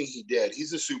first thing he did,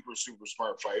 he's a super, super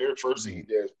smart fighter. First thing he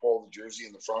did is pull the jersey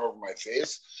in the front over my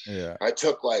face. Yeah. I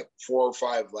took like 4 or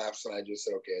 5 lefts, and I just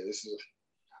said, okay,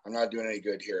 I'm not doing any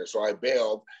good here. So I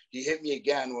bailed. He hit me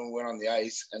again when we went on the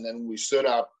ice. And then when we stood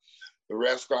up, the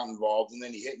refs got involved, and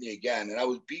then he hit me again. And I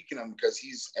was beaking him because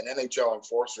he's an NHL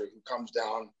enforcer who comes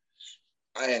down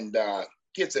and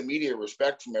gets immediate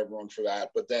respect from everyone for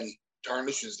that, but then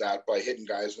tarnishes that by hitting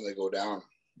guys when they go down.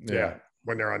 Yeah,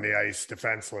 when they're on the ice,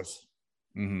 defenseless.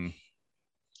 Mm-hmm.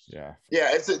 Yeah.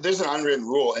 Yeah, there's an unwritten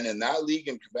rule, and in that league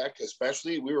in Quebec,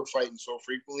 especially, we were fighting so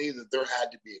frequently that there had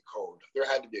to be a code. There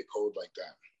had to be a code like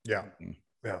that. Yeah,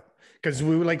 yeah. Because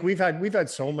we've had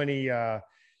so many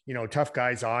tough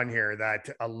guys on here that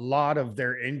a lot of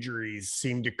their injuries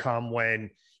seem to come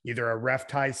when either a ref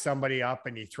ties somebody up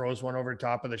and he throws one over the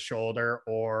top of the shoulder,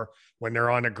 or when they're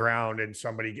on the ground and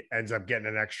somebody ends up getting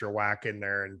an extra whack in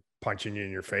there and punching you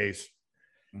in your face.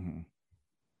 Mm-hmm.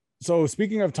 So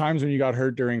speaking of times when you got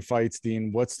hurt during fights,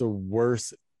 Dean, what's the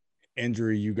worst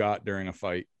injury you got during a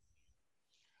fight?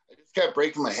 I just kept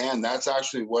breaking my hand. That's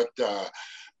actually what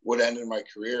ended my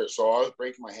career. So I was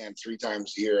breaking my hand 3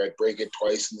 times a year. I'd break it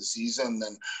twice in the season,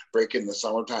 then break it in the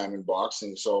summertime in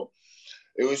boxing. So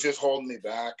it was just holding me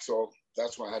back. So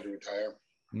that's when I had to retire.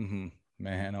 Mm-hmm.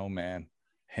 Man, oh man,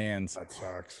 hands. That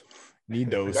sucks. Need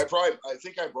those. I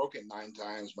think I broke it 9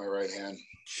 times, my right hand.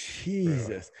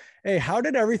 Jesus. Hey, how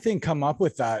did everything come up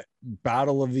with that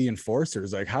battle of the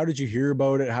enforcers? Like, how did you hear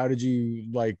about it? How did you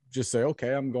like just say,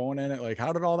 okay, I'm going in it? Like,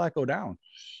 how did all that go down?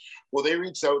 Well, they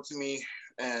reached out to me,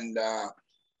 and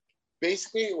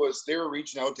basically they were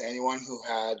reaching out to anyone who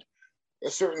had a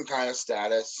certain kind of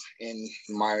status in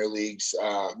minor leagues.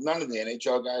 None of the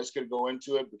NHL guys could go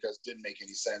into it because it didn't make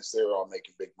any sense. They were all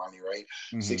making big money, right?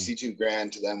 Mm-hmm. 62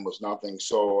 grand to them was nothing.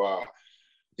 So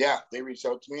yeah, they reached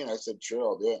out to me and I said, sure,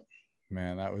 I'll do it.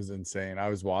 Man, that was insane. I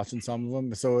was watching some of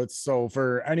them. So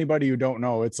for anybody who don't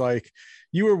know, it's like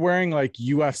you were wearing like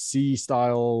UFC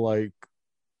style like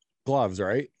gloves,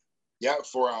 right? Yeah,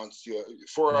 4-ounce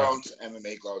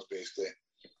MMA gloves basically.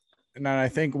 And then I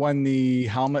think when the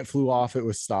helmet flew off, it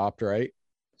was stopped, right?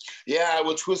 Yeah,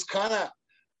 which was kind of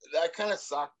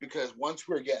sucked because once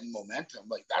we were getting momentum,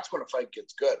 like that's when a fight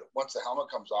gets good. Once the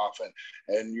helmet comes off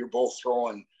and you're both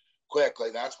throwing quick,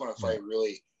 like that's when a fight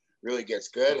really gets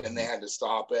good. And they had to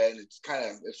stop it, and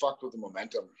it fucked with the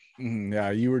momentum.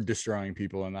 Yeah, you were destroying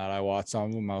people in that. I watched some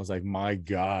of them. I was like, my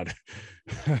God.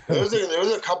 there was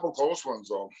a couple close ones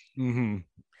though. Mm-hmm.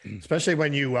 Especially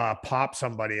when you pop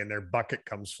somebody and their bucket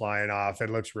comes flying off. It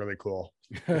looks really cool.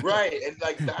 Right. And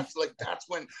that's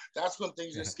when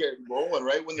things just get rolling,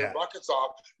 right? When their bucket's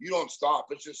off, you don't stop.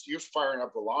 It's just you're firing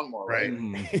up the lawnmower, right?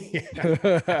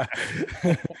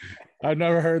 I've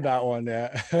never heard that one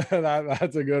yet.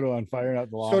 That's a good one, firing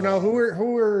up the lawnmower. So now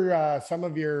who were some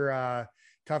of your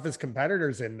toughest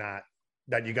competitors in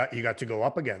that you got to go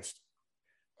up against?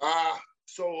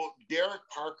 So Derek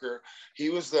Parker, he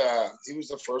was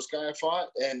the first guy I fought,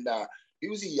 and he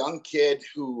was a young kid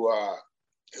who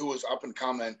was up and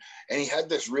coming, and he had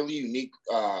this really unique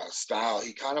style.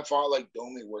 He kind of fought like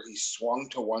Domi, where he swung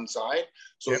to one side,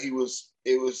 so it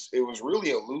was really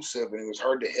elusive and it was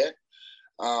hard to hit.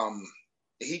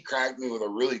 He cracked me with a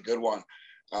really good one.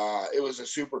 It was a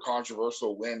super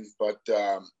controversial win, but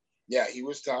yeah, he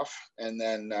was tough. And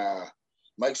then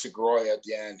Mike Segroy at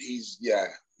the end,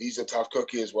 he's a tough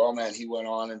cookie as well, man. He went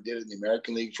on and did it in the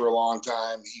American League for a long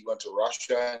time. He went to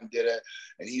Russia and did it,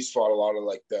 and he's fought a lot of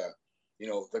like the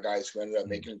guys who ended up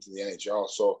making it to the NHL.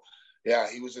 So yeah,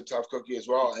 he was a tough cookie as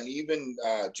well. And even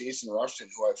Jason Rushton,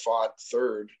 who I fought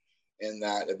third in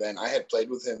that event, I had played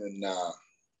with him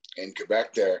in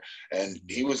Quebec there, and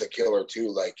he was a killer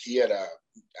too. Like he had a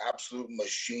absolute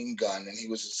machine gun, and he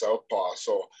was a southpaw.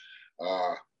 So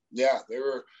yeah, they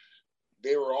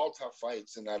were all tough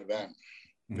fights in that event.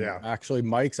 Yeah, actually,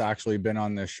 Mike's actually been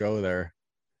on this show there.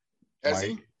 Has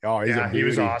he? Oh, he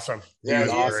was awesome. Yeah, he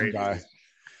was awesome guy.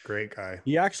 Great guy.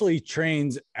 He actually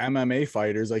trains MMA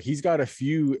fighters. Like he's got a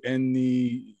few in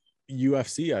the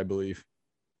UFC, I believe.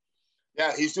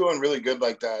 Yeah, he's doing really good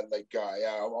like that. Like,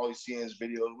 yeah, I'm always seeing his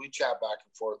videos. We chat back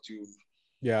and forth too.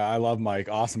 Yeah, I love Mike.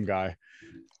 Awesome guy.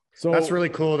 So that's really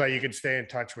cool that you can stay in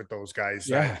touch with those guys.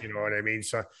 Yeah. You know what I mean?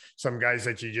 So some guys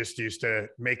that you just used to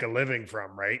make a living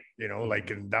from, right? You know,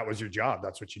 like, and that was your job.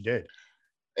 That's what you did.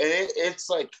 And it's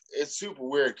super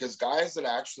weird because guys that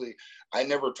actually I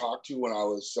never talked to when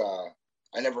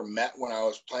I never met when I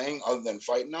was playing other than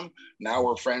fighting them. Now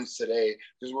we're friends today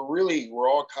because we're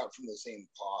all cut from the same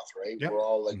cloth, right? Yep. We're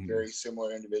all like very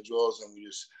similar individuals and we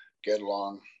just get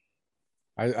along.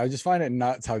 I just find it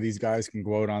nuts how these guys can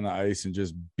go out on the ice and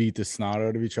just beat the snot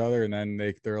out of each other, and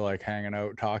then they're like hanging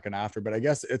out talking after. But I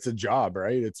guess it's a job,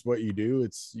 right? It's what you do.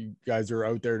 It's you guys are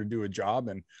out there to do a job,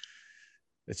 and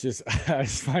it's just I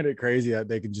just find it crazy that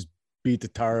they can just beat the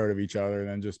tar out of each other and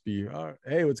then just be, oh,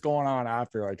 hey, what's going on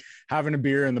after, like having a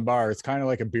beer in the bar. It's kind of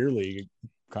like a beer league,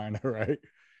 kind of, right?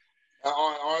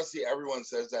 Honestly, everyone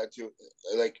says that too.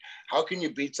 Like, how can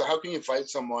you fight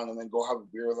someone and then go have a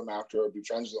beer with them after or be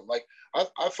friends with them? Like,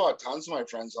 I fought tons of my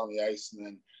friends on the ice, and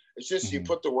then it's just you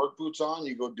put the work boots on,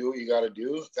 you go do what you got to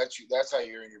do. That's how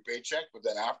you're in your paycheck. But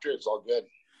then after, it's all good.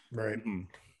 Right.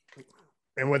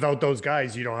 And without those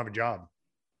guys, you don't have a job.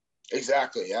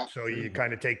 Exactly. Yeah. So you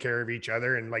kind of take care of each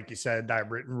other, and like you said, that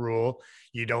written rule: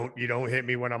 you don't hit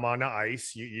me when I'm on the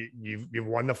ice. You've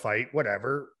won the fight,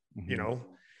 whatever, you know.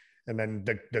 And then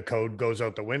the code goes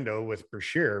out the window with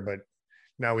Brashear, but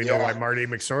now we know why Marty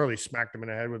McSorley smacked him in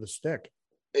the head with a stick.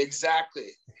 Exactly.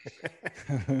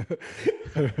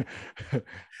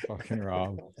 Fucking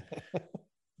Rob.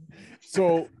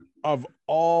 So, of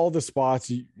all the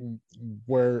spots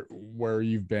where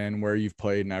you've been, where you've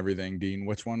played and everything, Dean,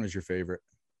 which one was your favorite?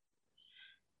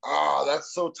 Oh,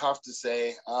 that's so tough to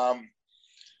say.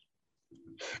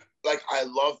 like I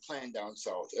love playing down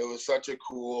south. It was such a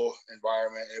cool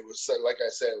environment. It was like I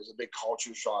said, it was a big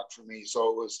culture shock for me. So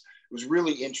it was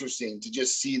really interesting to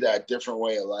just see that different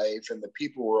way of life, and the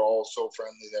people were all so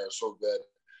friendly there, so good.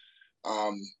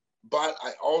 But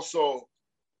I also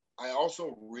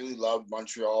really loved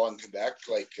Montreal and Quebec.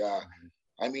 Like,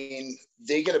 I mean,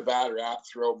 they get a bad rap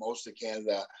throughout most of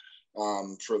Canada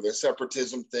for the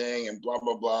separatism thing and blah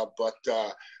blah blah. But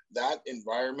that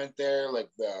environment there, like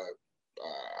they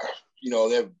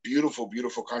have beautiful,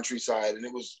 beautiful countryside, and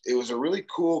it was a really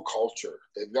cool culture.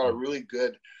 They've got a really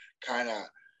good kind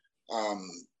of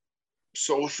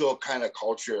social kind of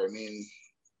culture. I mean,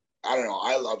 I don't know.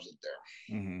 I loved it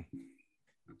there. Mm-hmm.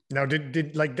 Now,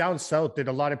 did like down south, did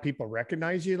a lot of people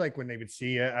recognize you, like when they would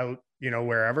see you out,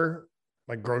 wherever,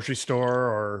 like grocery store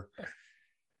or?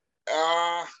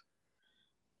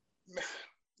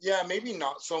 Yeah, maybe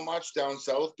not so much down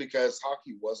south because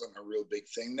hockey wasn't a real big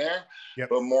thing there. Yep.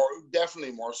 But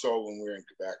definitely more so when we were in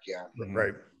Quebec. Yeah. Mm-hmm.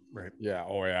 Right. Yeah.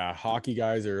 Oh yeah. Hockey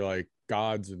guys are like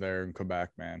gods there in Quebec,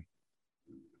 man.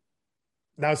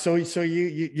 Now, so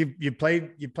you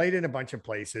played in a bunch of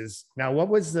places. Now, what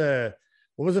was the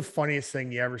funniest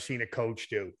thing you ever seen a coach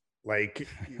do? Like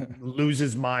lose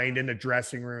his mind in the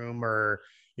dressing room, or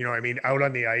out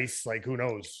on the ice? Like, who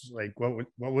knows? Like, what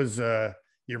was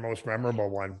your most memorable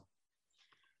one?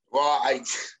 Well,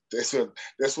 this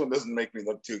one doesn't make me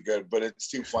look too good, but it's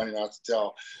too funny not to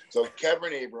tell. So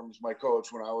Kevin Abrams, my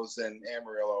coach, when I was in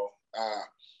Amarillo,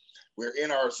 we're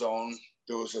in our zone.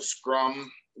 There was a scrum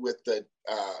with the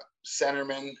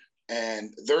centerman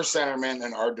and their centerman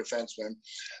and our defenseman.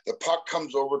 The puck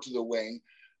comes over to the wing.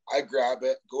 I grab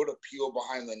it, go to peel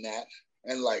behind the net,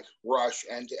 and like rush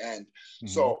end to end. Mm-hmm.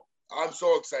 So I'm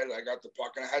so excited. I got the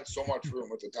puck, and I had so much room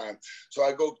at the time. So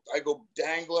I go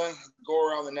dangling, go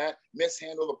around the net,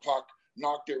 mishandle the puck,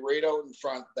 knocked it right out in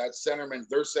front. That centerman,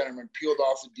 their centerman, peeled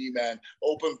off the D-man,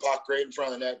 open puck right in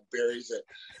front of the net, buries it.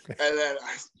 And then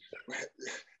I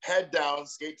head down,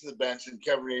 skate to the bench, and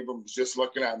Kevin Abrams was just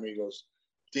looking at me. He goes,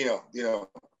 Dino,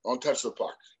 don't touch the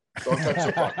puck. Don't touch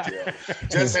the puck, Dino.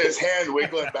 Just his hand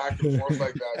wiggling back and forth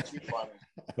like that. Too funny.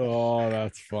 Oh,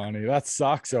 that's funny. That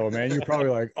sucks, though, man. You're probably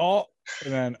like, oh,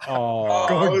 and then,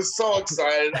 I was so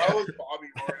excited. I was Bobby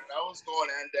Gordon. I was going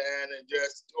end to end and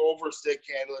just over stick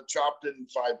handle it, chopped it in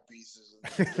 5 pieces,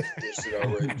 and just dished it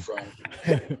out right in front.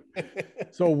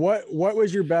 So, what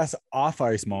was your best off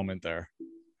ice moment there?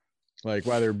 Like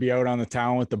whether it be out on the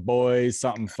town with the boys,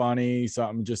 something funny,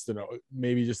 something just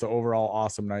maybe just an overall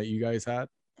awesome night you guys had.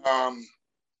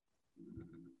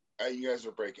 You guys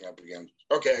are breaking up again.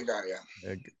 Okay, I got you.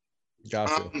 Yeah,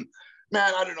 gotcha.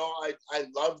 Man, I don't know. I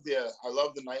love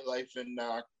the nightlife, and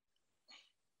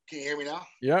can you hear me now?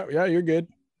 Yeah, you're good.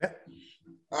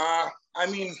 I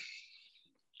mean,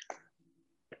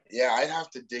 yeah, I'd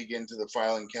have to dig into the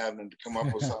filing cabinet to come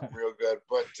up with something real good,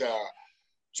 but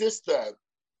just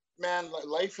man,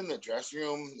 life in the dressing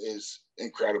room is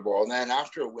incredible. And then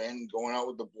after a win, going out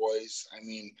with the boys, I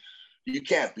mean, you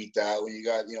can't beat that when you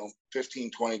got, 15,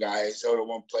 20 guys out at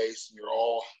one place, and you're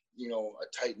all, a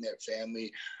tight-knit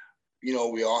family. We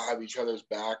all have each other's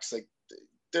backs. Like,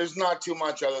 there's not too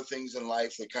much other things in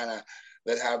life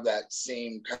that have that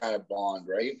same kind of bond,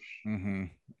 right? Mm-hmm.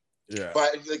 Yeah.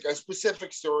 But like a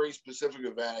specific story, specific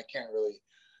event, I can't really,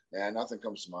 nothing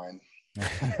comes to mind.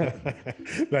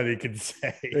 That he could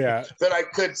say. Yeah. That I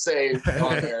could say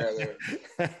on air.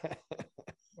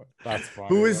 That's fine.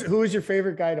 Who is your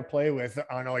favorite guy to play with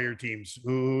on all your teams?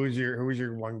 Who's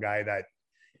your one guy that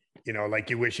like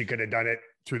you wish you could have done it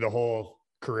through the whole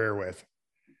career with?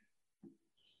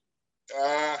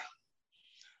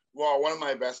 Well, one of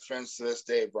my best friends to this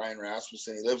day, Brian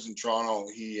Rasmussen, he lives in Toronto.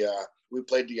 We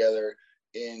played together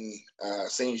in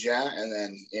Saint Jean and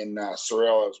then in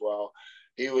Sorel as well.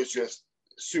 He was just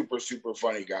super, super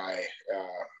funny guy.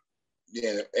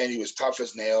 And he was tough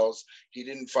as nails. He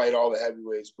didn't fight all the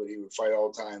heavyweights, but he would fight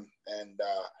all the time. And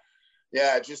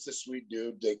just a sweet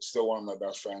dude. Like, still one of my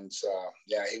best friends.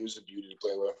 He was a beauty to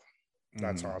play with.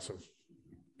 That's awesome.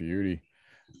 Beauty.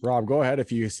 Rob, go ahead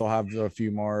if you still have a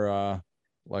few more. I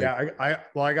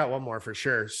got one more for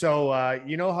sure. So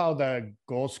you know how the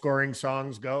goal scoring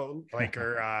songs go, like,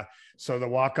 or so the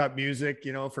walk up music,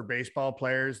 for baseball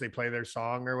players, they play their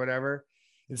song or whatever.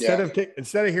 Instead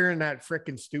of hearing that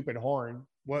freaking stupid horn,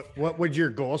 what would your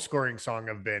goal scoring song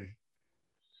have been?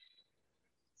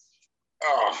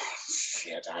 Oh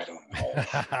shit, I don't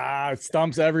know. It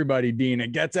stumps everybody, Dean.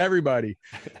 It gets everybody.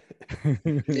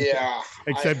 Yeah.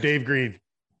 Except Dave Green.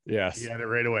 Yes. He had it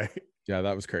right away. Yeah,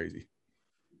 that was crazy.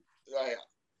 I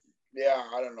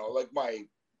don't know. Like, my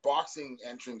boxing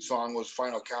entrance song was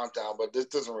Final Countdown, but this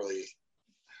doesn't really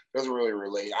doesn't really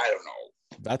relate. I don't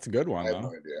know. That's a good one, I have though.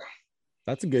 no idea.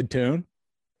 That's a good tune.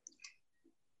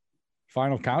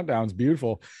 Final Countdown's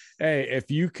beautiful. Hey, if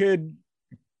you could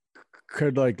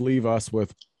like leave us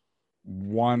with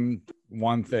one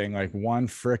thing, like one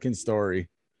freaking story,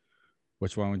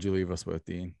 which one would you leave us with,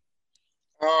 Dean?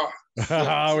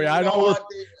 I know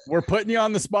we're putting you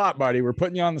on the spot, buddy. We're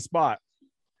putting you on the spot.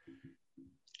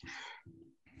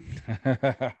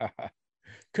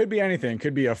 Could be anything.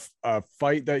 Could be a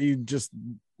fight that you just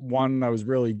won that was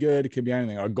really good. It could be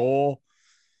anything. A goal.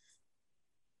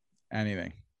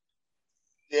 Anything.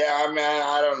 Yeah, man.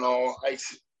 I don't know. I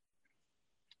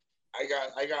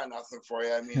got nothing for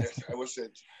you. I mean, I wish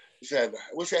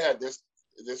I had this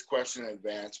question in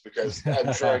advance, because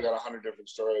I'm sure I got 100 different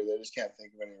stories. I just can't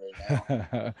think of any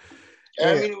right now. And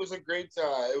I mean, it was a great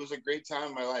time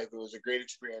in my life. It was a great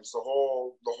experience. The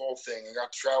whole thing. I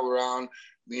got to travel around,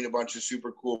 meet a bunch of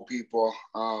super cool people.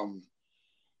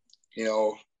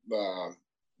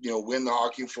 Win the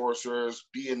Hockey Enforcers,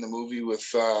 be in the movie with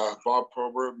Bob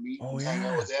Probert, hang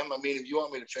out with him. I mean, if you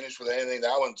want me to finish with anything,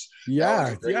 that one's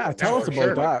a great one. Tell us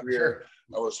about that. Sure.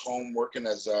 I was home working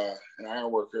as an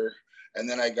iron worker, and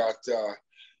then I got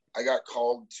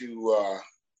called to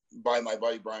by my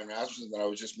buddy Brian Rasmussen that I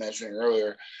was just mentioning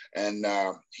earlier, and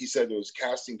he said there was a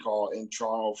casting call in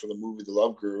Toronto for the movie The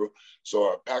Love Guru. So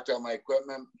I packed up my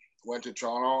equipment, went to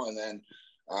Toronto, and then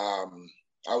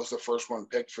I was the first one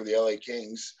picked for the LA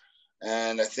Kings.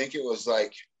 And I think it was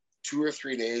like 2 or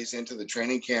 3 days into the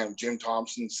training camp, Jim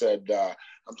Thompson said,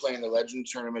 I'm playing the Legend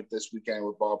tournament this weekend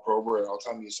with Bob Probert. I'll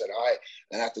tell him you said hi.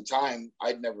 And at the time,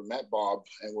 I'd never met Bob,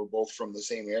 and we're both from the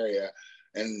same area.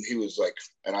 And he was like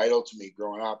an idol to me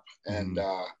growing up. And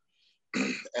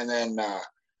and then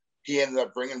he ended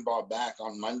up bringing Bob back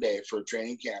on Monday for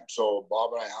training camp. So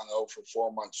Bob and I hung out for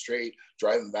 4 months straight,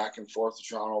 driving back and forth to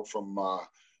Toronto from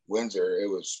Windsor. It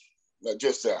was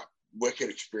just a wicked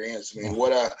experience. I mean,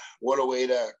 what a way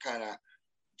to kind of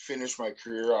finish my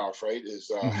career off, right? Is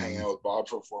hanging out with Bob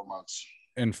for 4 months.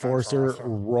 Enforcer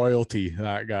awesome. Royalty,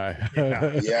 that guy.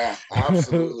 Yeah,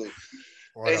 absolutely.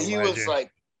 And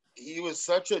he was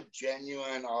such a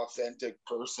genuine, authentic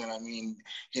person. I mean,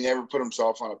 he never put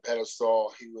himself on a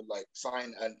pedestal. He would like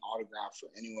sign an autograph for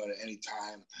anyone at any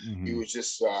time. He was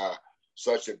just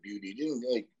such a beauty. He didn't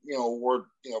wore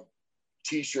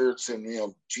T-shirts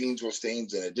and jeans with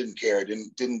stains in it. Didn't care.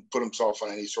 Didn't put himself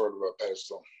on any sort of a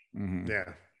pedestal.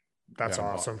 Yeah, that's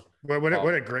awesome. What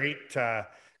a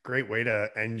great way to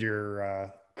end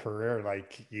your career.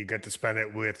 Like, you get to spend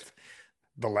it with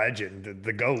the legend,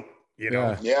 the GOAT.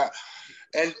 Yeah.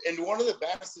 And one of the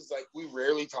best is, like, we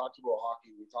rarely talked about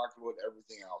hockey. We talked about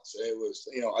everything else. It was,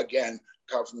 again,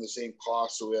 cut from the same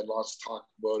cloth, so we had lots to talk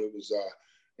about. It was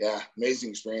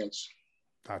amazing experience.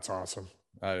 That's awesome.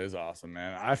 That is awesome,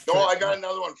 man. I got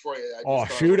another one for you.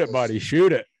 Shoot it, buddy.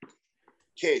 Shoot it.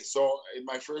 Okay, so in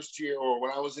my first year, or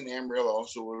when I was in Amarillo,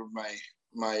 so my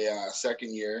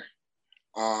second year,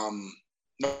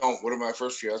 my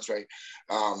first year, that's right.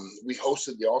 We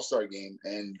hosted the All-Star game,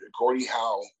 and Gordie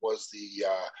Howe was the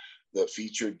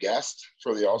featured guest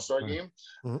for the All-Star game.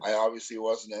 I obviously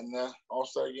wasn't in the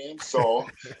All-Star game, so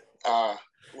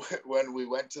when we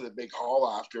went to the big hall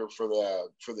after for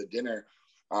the dinner,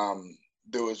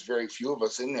 there was very few of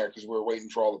us in there because we were waiting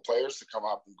for all the players to come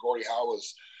up, and Gordie Howe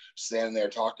was standing there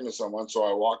talking to someone. So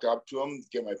I walked up to him,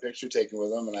 get my picture taken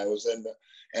with him, and I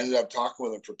ended up talking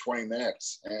with him for 20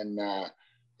 minutes. And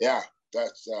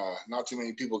that's not too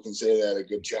many people can say that, a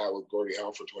good chat with Gordie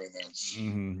Howe for 20 minutes.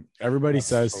 Everybody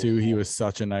says too, he was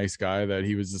such a nice guy that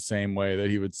he was the same way, that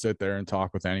he would sit there and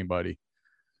talk with anybody.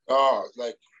 Oh,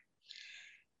 like,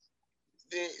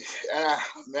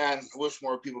 man, I wish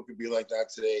more people could be like that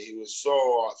today. He was so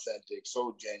authentic,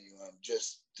 so genuine,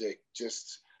 just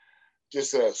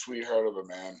a sweetheart of a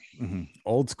man.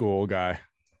 Old school guy.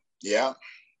 Yeah,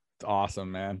 it's awesome,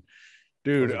 man.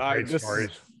 Dude,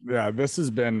 this has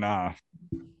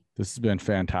been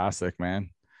fantastic,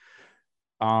 man.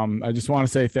 I just want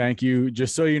to say thank you.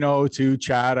 Just so you know, to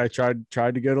Chad, I tried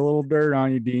to get a little dirt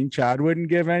on you, Dean. Chad wouldn't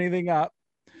give anything up,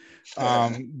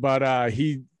 but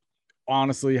he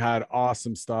honestly had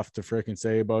awesome stuff to freaking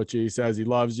say about you. He says he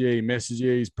loves you, he misses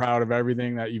you, he's proud of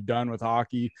everything that you've done with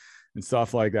hockey and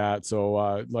stuff like that.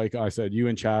 So like I said, you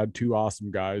and Chad, two awesome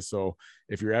guys. So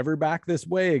if you're ever back this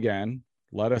way again,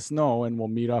 let us know and we'll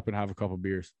meet up and have a couple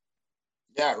beers.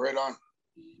 Yeah, right on.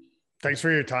 Thanks for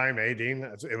your time, Dean.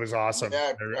 It was awesome.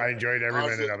 Yeah, I enjoyed every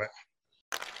minute of it.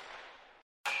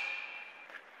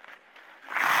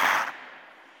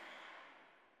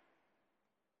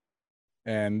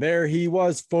 And there he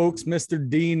was, folks, Mr.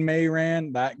 Dean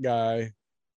Mayran. That guy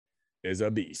is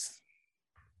a beast.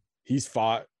 He's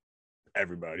fought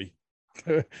everybody.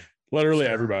 Literally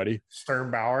everybody.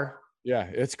 Sternbauer. Yeah,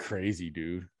 it's crazy,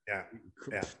 dude. Yeah.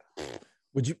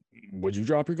 Would you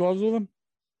drop your gloves with him?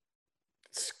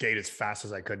 Skate as fast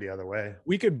as I could the other way.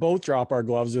 We could both drop our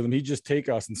gloves with him. He'd just take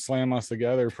us and slam us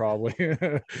together, probably.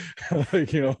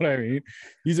 Like, you know what I mean?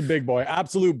 He's a big boy.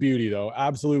 Absolute beauty, though.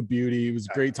 Absolute beauty. It was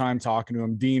a great time talking to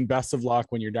him. Dean, best of luck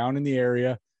when you're down in the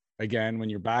area. Again, when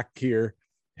you're back here,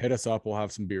 hit us up. We'll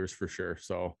have some beers for sure.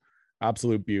 So,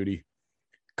 absolute beauty.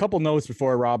 Couple notes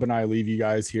before Rob and I leave you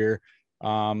guys here.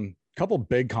 Couple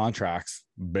big contracts.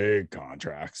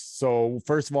 So,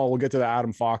 first of all, we'll get to the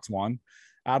Adam Fox one.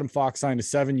 Adam Fox signed a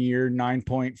 7-year,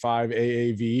 9.5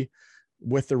 AAV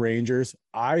with the Rangers.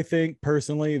 I think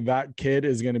personally that kid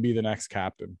is going to be the next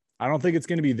captain. I don't think it's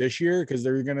going to be this year because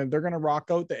they're gonna rock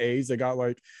out the A's. They got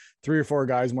like 3 or 4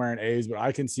 guys wearing A's, but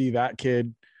I can see that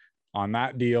kid on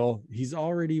that deal. He's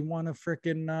already won a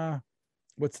freaking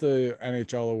what's the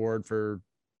NHL award for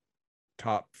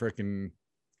top freaking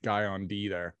guy on D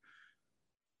there?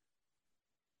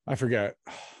 I forget.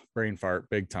 Brain fart,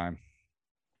 big time.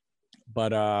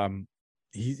 But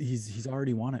he's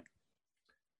already won it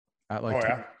at like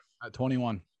at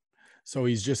 21. So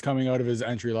he's just coming out of his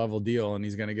entry level deal and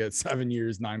he's going to get 7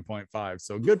 years, 9.5.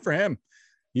 So good for him.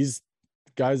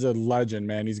 Guy's a legend,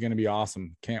 man. He's going to be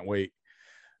awesome. Can't wait.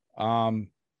 For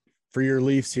your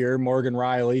Leafs here, Morgan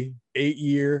Rielly,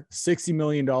 8-year, $60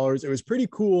 million. It was pretty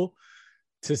cool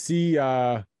to see.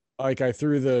 Like I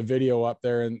threw the video up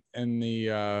there in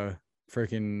the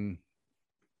freaking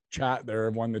chat there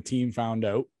when the team found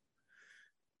out.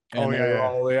 And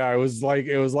it was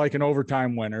like an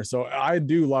overtime winner. So I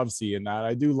do love seeing that.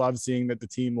 I do love seeing that the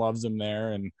team loves him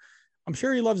there, and I'm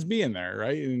sure he loves being there,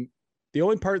 right? And the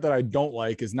only part that I don't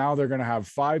like is now they're going to have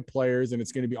 5 players and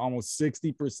it's going to be almost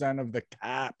 60% of the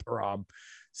cap, Rob.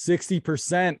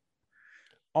 60%.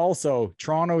 Also,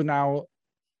 Toronto now,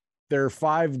 their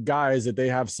 5 guys that they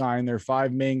have signed, their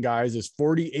 5 main guys, is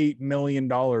 $48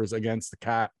 million against the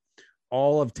cap.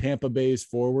 All of Tampa Bay's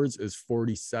forwards is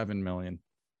 $47 million.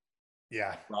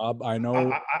 Yeah. Rob, I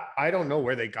know. I don't know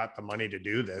where they got the money to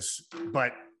do this,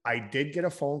 but I did get a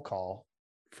phone call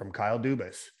from Kyle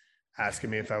Dubas asking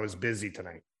me if I was busy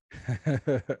tonight.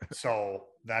 So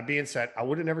that being said, I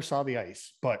would have never saw the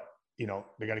ice, but you know,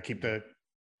 they got to keep the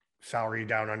salary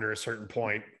down under a certain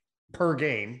point per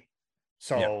game.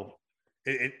 So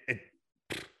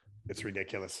it's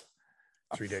ridiculous.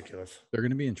 It's ridiculous. They're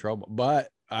going to be in trouble, but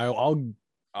I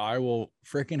will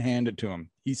freaking hand it to him.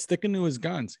 He's sticking to his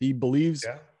guns. He believes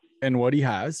in what he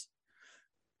has,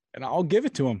 and I'll give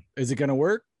it to him. Is it going to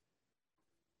work?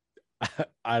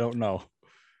 I don't know.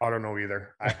 I don't know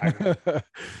either.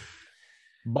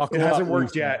 Buckle it hasn't up,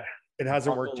 worked Leafs yet. fans. It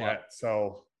hasn't Buckle worked yet.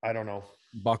 So I don't know.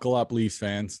 Buckle up, Leafs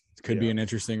fans. It could be an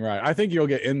interesting ride. I think you'll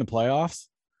get in the playoffs,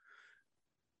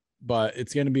 but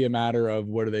it's going to be a matter of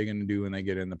what are they going to do when they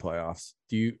get in the playoffs.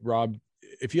 Rob,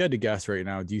 if you had to guess right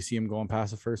now, do you see him going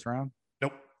past the first round?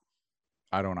 Nope.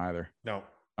 I don't either. No.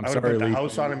 I'm I sorry. Put the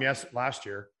house on him last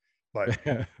year, but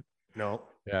no.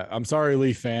 Yeah, I'm sorry,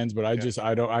 Leaf fans, but I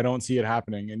don't see it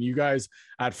happening. And you guys,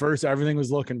 at first, everything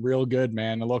was looking real good,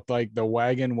 man. It looked like the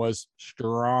wagon was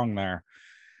strong there.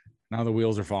 Now the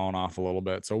wheels are falling off a little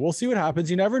bit. So we'll see what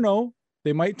happens. You never know.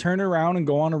 They might turn around and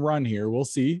go on a run here. We'll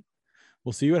see.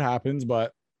 We'll see what happens,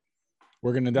 but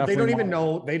we're going to definitely.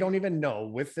 They don't even know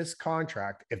with this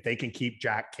contract if they can keep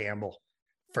Jack Campbell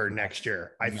for next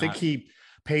year. I think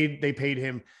they paid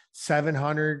him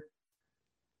 $700,000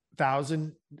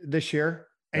 this year.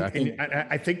 And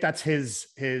I think that's his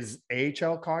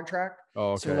AHL contract.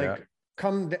 Oh, okay. So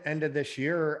come the end of this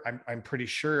year, I'm pretty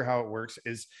sure how it works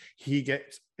is he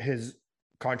gets his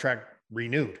contract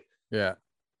renewed. Yeah.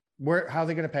 How are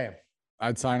they going to pay him?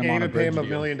 I'd sign him on a bridge deal. $1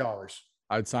 million.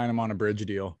 I'd sign him on a bridge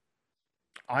deal.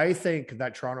 I think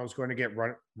that Toronto is going to get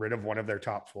rid of one of their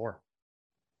top 4.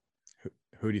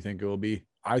 Who do you think it will be?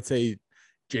 I'd say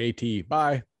JT.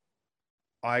 Bye.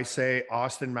 I say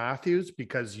Austin Matthews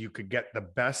because you could get the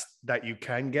best that you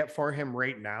can get for him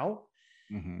right now.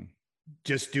 Mm-hmm.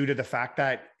 Just due to the fact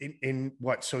that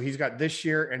so he's got this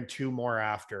year and 2 more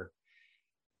after.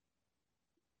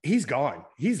 He's gone.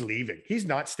 He's leaving. He's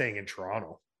not staying in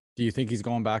Toronto. Do you think he's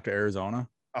going back to Arizona?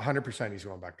 100% he's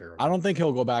going back to Arizona. I don't think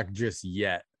he'll go back just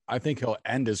yet. I think he'll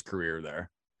end his career there.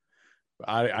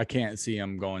 I can't see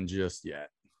him going just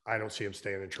yet. I don't see him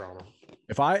staying in Toronto.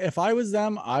 If I was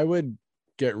them, I would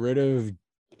get rid of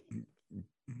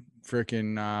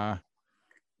freaking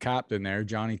captain there,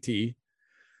 Johnny T.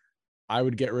 I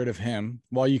would get rid of him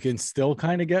while you can still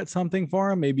kind of get something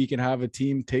for him. Maybe you can have a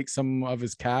team take some of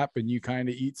his cap and you kind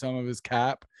of eat some of his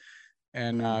cap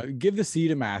and give the C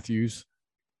to Matthews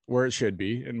where it should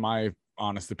be, in my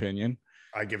honest opinion.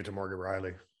 I give it to Morgan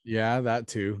Riley. Yeah, that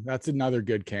too. That's another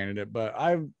good candidate. But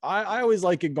I always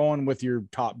like it going with your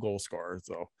top goal scorer.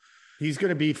 So he's going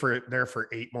to be there for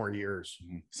 8 more years.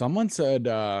 Someone said,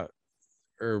 or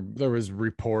there was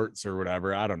reports or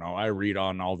whatever. I don't know. I read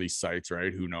on all these sites,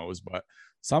 right? Who knows? But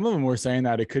some of them were saying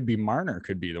that it could be Marner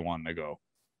could be the one to go.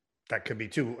 That could be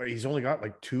too. He's only got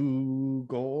like 2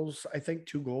 goals. I think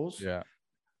 2 goals. Yeah.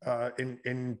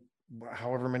 In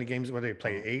however many games, whether they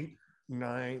play 8,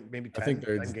 9, maybe 10. I think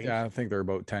they're 10 games. Yeah, I think they're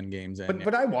about 10 games in.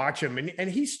 But I watch him and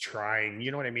he's trying.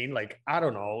 You know what I mean? Like, I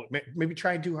don't know. Maybe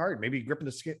trying too hard. Maybe gripping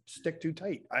the stick too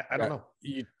tight. I don't know.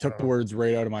 You took the words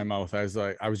right out of my mouth. I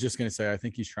was just gonna say I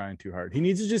think he's trying too hard. He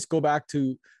needs to just go back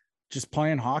to just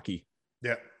playing hockey.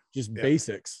 Yeah. Just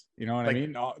basics. You know what I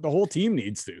mean? The whole team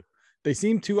needs to. They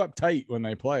seem too uptight when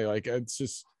they play. Like, it's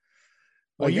just.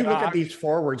 Well, you look at these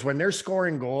forwards when they're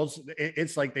scoring goals.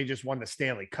 It's like they just won the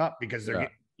Stanley Cup because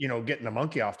they're getting the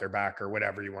monkey off their back or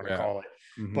whatever you want to call it.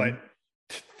 Mm-hmm. But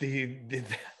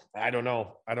I don't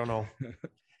know.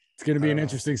 It's going to be an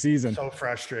interesting season. So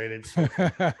frustrated.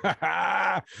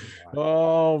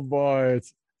 Oh boy.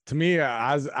 To me,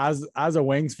 as a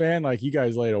Wings fan, like, you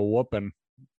guys laid a whooping.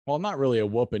 Well, not really a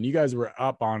whooping. You guys were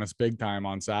up on us big time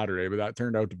on Saturday, but that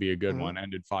turned out to be a good one.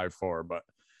 Ended 5-4, but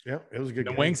yeah, it was a good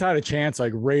game. The Wings had a chance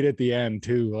like right at the end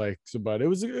too. Like, so, but it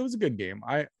was a good game.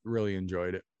 I really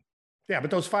enjoyed it. Yeah,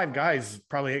 but those 5 guys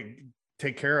probably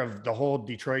take care of the whole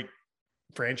Detroit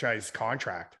franchise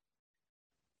contract.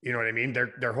 You know what I mean?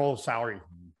 Their whole salary.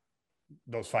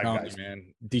 Those 5 guys,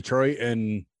 man. Detroit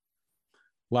in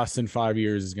less than 5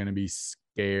 years is going to be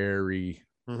scary.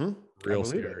 Mm-hmm. Real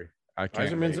scary. I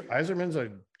can't. Yzerman's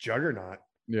a juggernaut.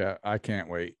 Yeah, I can't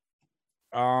wait.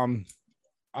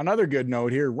 Another good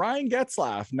note here: Ryan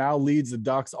Getzlaf now leads the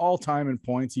Ducks all time in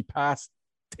points. He passed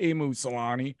Teemu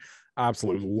Selanne,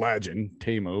 absolute legend,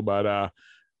 Teemu. But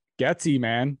Getzy,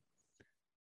 man,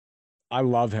 I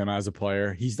love him as a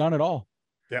player. He's done it all.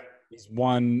 Yeah, he's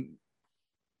won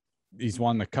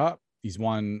the cup. He's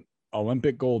won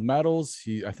Olympic gold medals.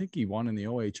 I think he won in the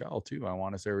OHL too. I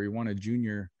want to say, or he won a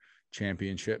junior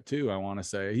championship too. I want to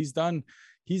say he's done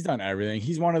everything.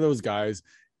 He's one of those guys.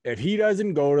 If he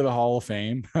doesn't go to the Hall of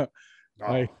Fame,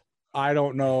 like, I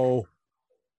don't know.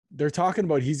 They're talking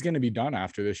about he's going to be done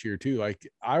after this year too. Like,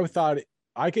 I thought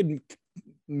I could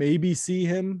maybe see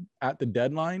him at the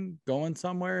deadline going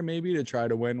somewhere, maybe to try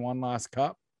to win one last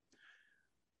cup.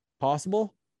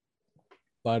 Possible.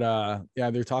 But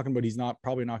they're talking about he's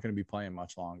probably not going to be playing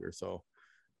much longer. So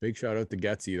big shout out to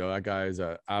Getzy though. That guy is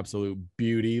an absolute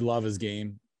beauty. Love his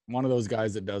game. One of those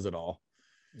guys that does it all.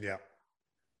 Yeah.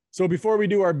 So before we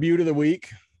do our beaut of the week,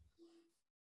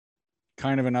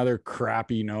 kind of another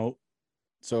crappy note.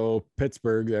 So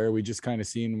Pittsburgh there, we just kind of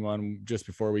seen one just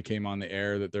before we came on the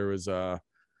air that there was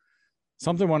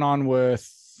something went on with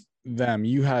them.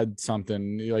 You had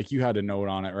something, like, you had a note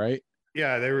on it, right?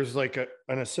 Yeah, there was like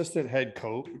an assistant head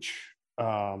coach,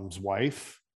 his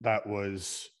wife, there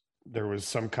was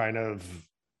some kind of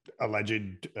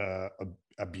alleged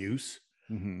abuse.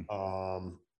 Mm-hmm.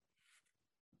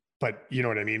 But you know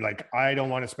what I mean? Like, I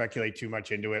don't want to speculate too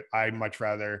much into it. I'd much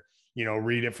rather,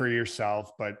 read it for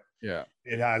yourself. But yeah,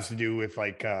 it has to do with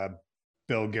like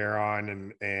Bill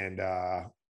Guerin and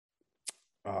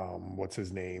what's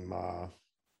his name?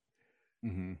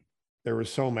 mm-hmm. There were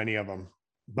so many of them.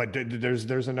 But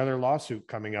there's another lawsuit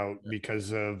coming out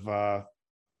because of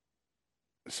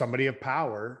somebody of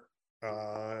power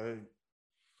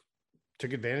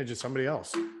took advantage of somebody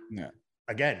else. Yeah.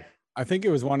 Again. I think it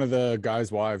was one of the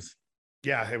guys' wives.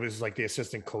 Yeah, it was like the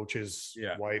assistant coach's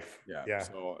wife. Yeah.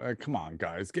 So come on,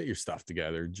 guys, get your stuff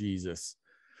together. Jesus,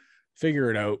 figure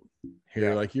it out here.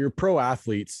 Yeah. Like, you're pro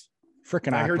athletes.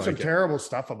 Freaking, I heard like some terrible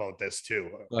stuff about this too.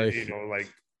 Like,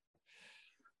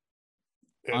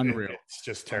 unreal. It's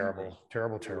just terrible,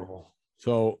 terrible.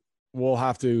 So we'll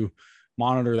have to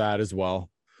monitor that as well.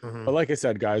 Mm-hmm. But like I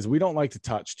said, guys, we don't like to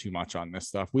touch too much on this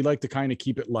stuff. We like to kind of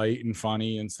keep it light and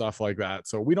funny and stuff like that.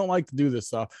 So we don't like to do this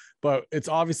stuff, but it's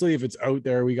obviously, if it's out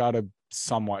there, we got to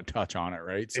somewhat touch on it,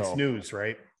 right? So it's news,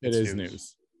 right? It is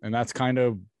news. And that's kind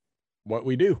of what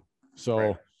we do. So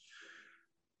right.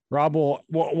 Rob,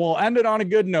 we'll end it on a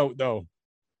good note though.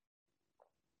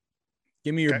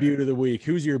 Give me your beaut of the week.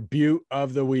 Who's your beaut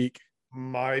of the week?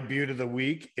 My beaut of the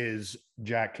week is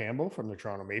Jack Campbell from the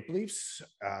Toronto Maple Leafs.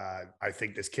 I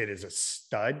think this kid is a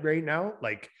stud right now.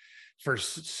 Like, for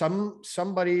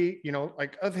somebody,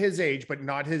 like of his age, but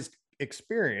not his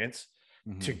experience,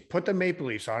 to put the Maple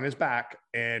Leafs on his back,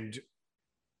 and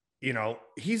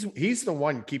he's the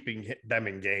one keeping them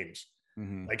in games,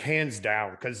 like, hands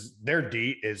down, because their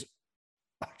D is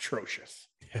atrocious.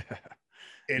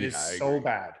 It is so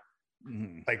bad.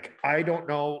 Mm-hmm. Like, I don't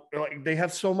know. Like, they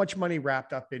have so much money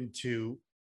wrapped up into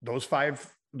those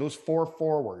four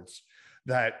forwards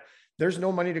that there's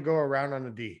no money to go around on the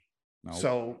D. Nope.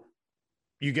 So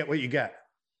you get what you get.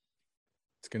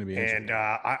 It's going to be interesting. And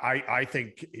I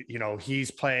think,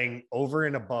 he's playing over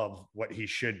and above what he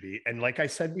should be. And like I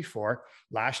said before,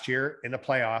 last year in the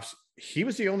playoffs, he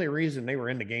was the only reason they were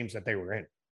in the games that they were in.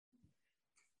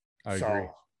 I agree.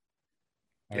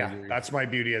 That's my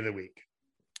beauty of the week.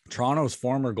 Toronto's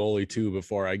former goalie too,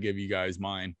 before I give you guys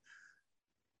mine,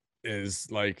 is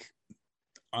like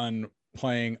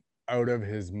playing out of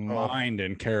his mind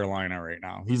in Carolina right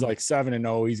now. He's like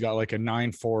 7-0. He's got like a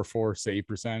 9.44 save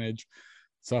percentage,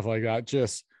 stuff like that.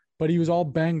 But he was all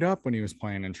banged up when he was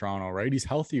playing in Toronto, right? He's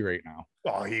healthy right now.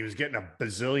 Oh, he was getting a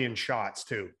bazillion shots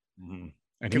too. Mm-hmm.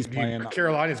 And he's playing.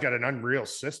 Carolina's got an unreal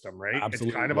system, right? Absolutely.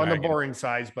 It's kind of on the boring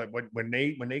side, but when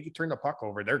they turn the puck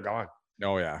over, they're gone.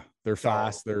 Oh yeah, they're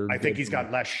fast. I think he's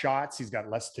got less shots. He's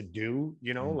got less to do.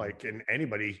 And I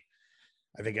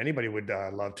think anybody would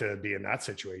love to be in that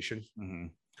situation. Mm-hmm.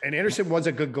 And Anderson was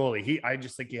a good goalie. I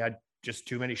just think he had just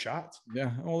too many shots.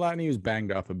 Yeah. Well, and he was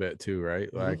banged up a bit too, right?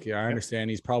 Mm-hmm. Like, I understand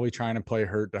he's probably trying to play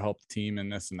hurt to help the team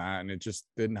and this and that, and it just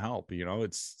didn't help.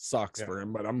 It sucks for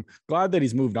him. But I'm glad that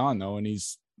he's moved on though, and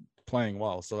he's playing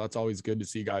well. So that's always good to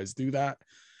see guys do that.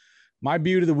 My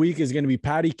beauty of the week is going to be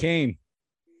Patty Kane.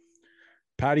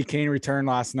 Patty Kane returned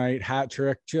last night, hat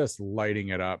trick, just lighting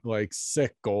it up, like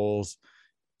sick goals.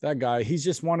 That guy, he's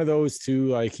just one of those two,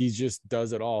 like he just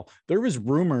does it all. There was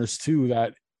rumors too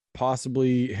that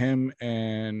possibly him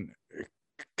and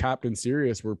Captain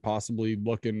Sirius were possibly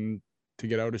looking to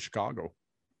get out of Chicago.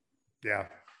 Yeah.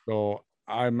 So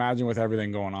I imagine with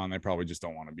everything going on, they probably just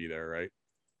don't want to be there, right?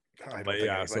 I don't think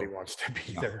anybody wants to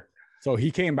be there. So he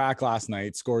came back last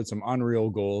night, scored some unreal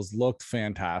goals, looked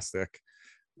fantastic.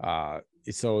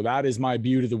 So that is my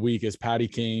beauty of the week is Patty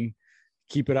Kane.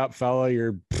 Keep it up, fella.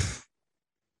 You're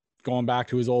going back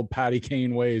to his old Patty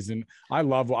Kane ways. And I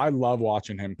love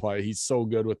watching him play. He's so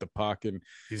good with the puck and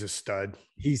he's a stud.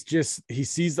 He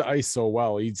sees the ice so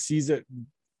well. He sees it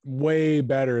way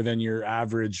better than your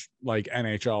average like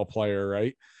NHL player,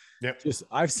 right? Yep.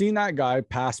 I've seen that guy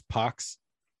pass pucks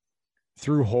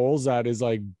through holes that is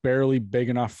like barely big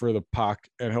enough for the puck,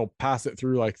 and he'll pass it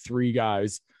through like three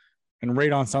guys and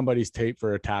right on somebody's tape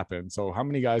for a tap in. So how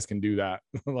many guys can do that?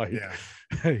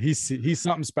 He's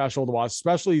something special to watch,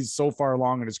 especially so far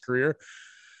along in his career.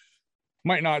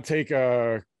 Might not take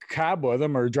a cab with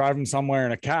him or drive him somewhere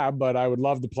in a cab, but I would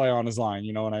love to play on his line.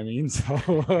 You know what I mean?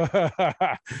 So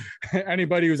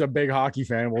anybody who's a big hockey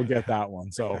fan will get that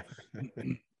one. So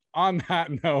on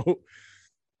that note,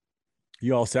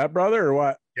 you all set, brother, or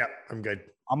what? Yeah, I'm good.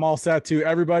 I'm all set too.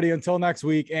 Everybody, until next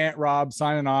week, Aunt Rob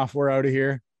signing off. We're out of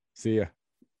here. See ya.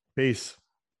 Peace.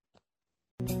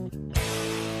 Yeah,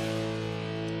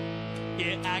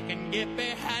 I can get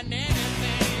behind